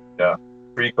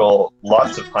 Treacle,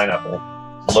 lots of pineapple,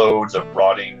 loads of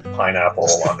rotting pineapple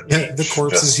on the beach. The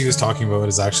corpses he was talking about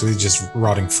is actually just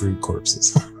rotting fruit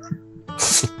corpses.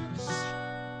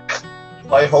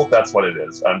 I hope that's what it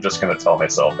is. I'm just going to tell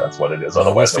myself that's what it is.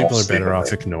 Otherwise, Most people I won't are better sleep off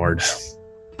at night. ignored.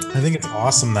 I think it's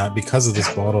awesome that because of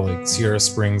this bottle, like Sierra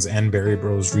Springs and Berry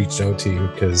Bros reached out to you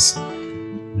because, I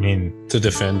mean, To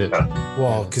defend it.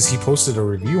 well, because he posted a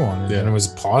review on it Yeah. and it was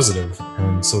positive,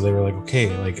 and so they were like, okay,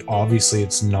 like obviously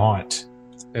it's not.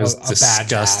 As a bad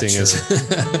disgusting batch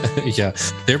as yeah,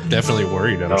 they're definitely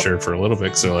worried, I'm Oh. sure, for a little bit,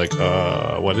 because they're like,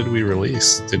 what did we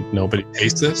release? Did nobody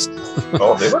taste this?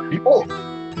 Oh, they were people.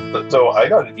 So I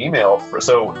got an email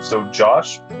so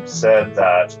Josh said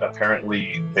that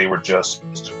apparently they were just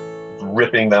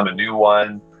ripping them a new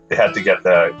one. They had to get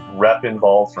the rep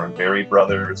involved from Berry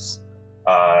Brothers.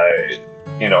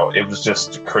 It was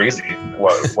just crazy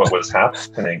what was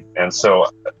happening. And so,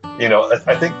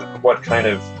 I think what kind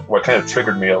of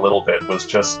triggered me a little bit was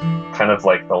just kind of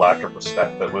like the lack of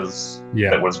respect that was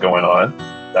going on.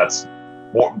 That's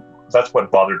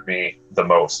what bothered me the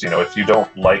most. If you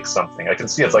don't like something, I can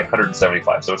see it's like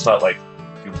 175. So it's not like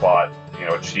you bought,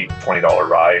 a cheap $20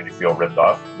 rye and you feel ripped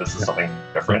off. This is something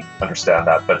different. Understand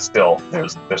that, but still,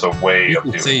 there's a way You of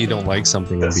can doing say you don't like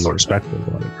something and this be sort of respectful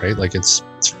about it, right? Like it's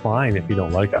fine if you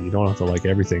don't like it. You don't have to like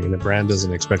everything, and the brand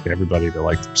doesn't expect everybody to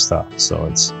like their stuff.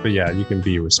 But yeah, you can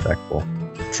be respectful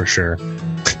for sure.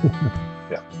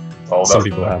 all Some about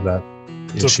people have that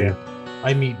It's issue. okay.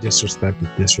 I meet disrespect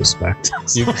with disrespect.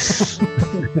 You-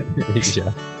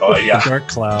 yeah. Oh yeah. The Dark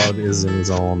Cloud is in his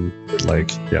own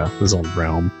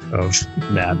realm of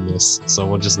madness. So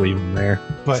we'll just leave him there.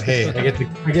 But hey, I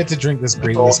get to drink this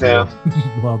great told whiskey him.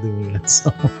 while doing it.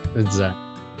 So. Exactly.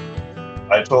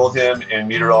 I told him in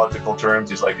meteorological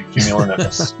terms, he's like a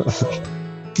cumulonimbus.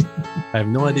 I have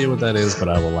no idea what that is, but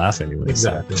I will laugh anyway.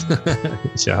 Exactly.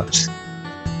 Yeah.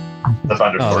 The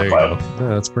thunder Oh, there you cloud. go.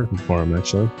 Yeah, that's perfect for him,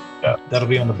 actually. That'll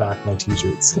be on the back of my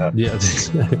t-shirts. Yeah.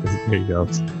 There you go.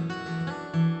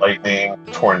 Lightning,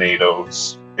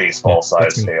 tornadoes,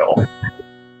 baseball-sized Yeah, hail.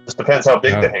 Just depends how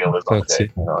big Yeah, the hail is on the that's day.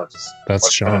 it. what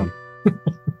That's kind Sean.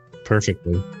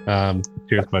 Perfectly.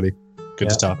 Cheers, buddy. Good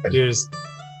to talk. Cheers.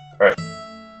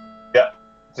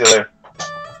 See you later.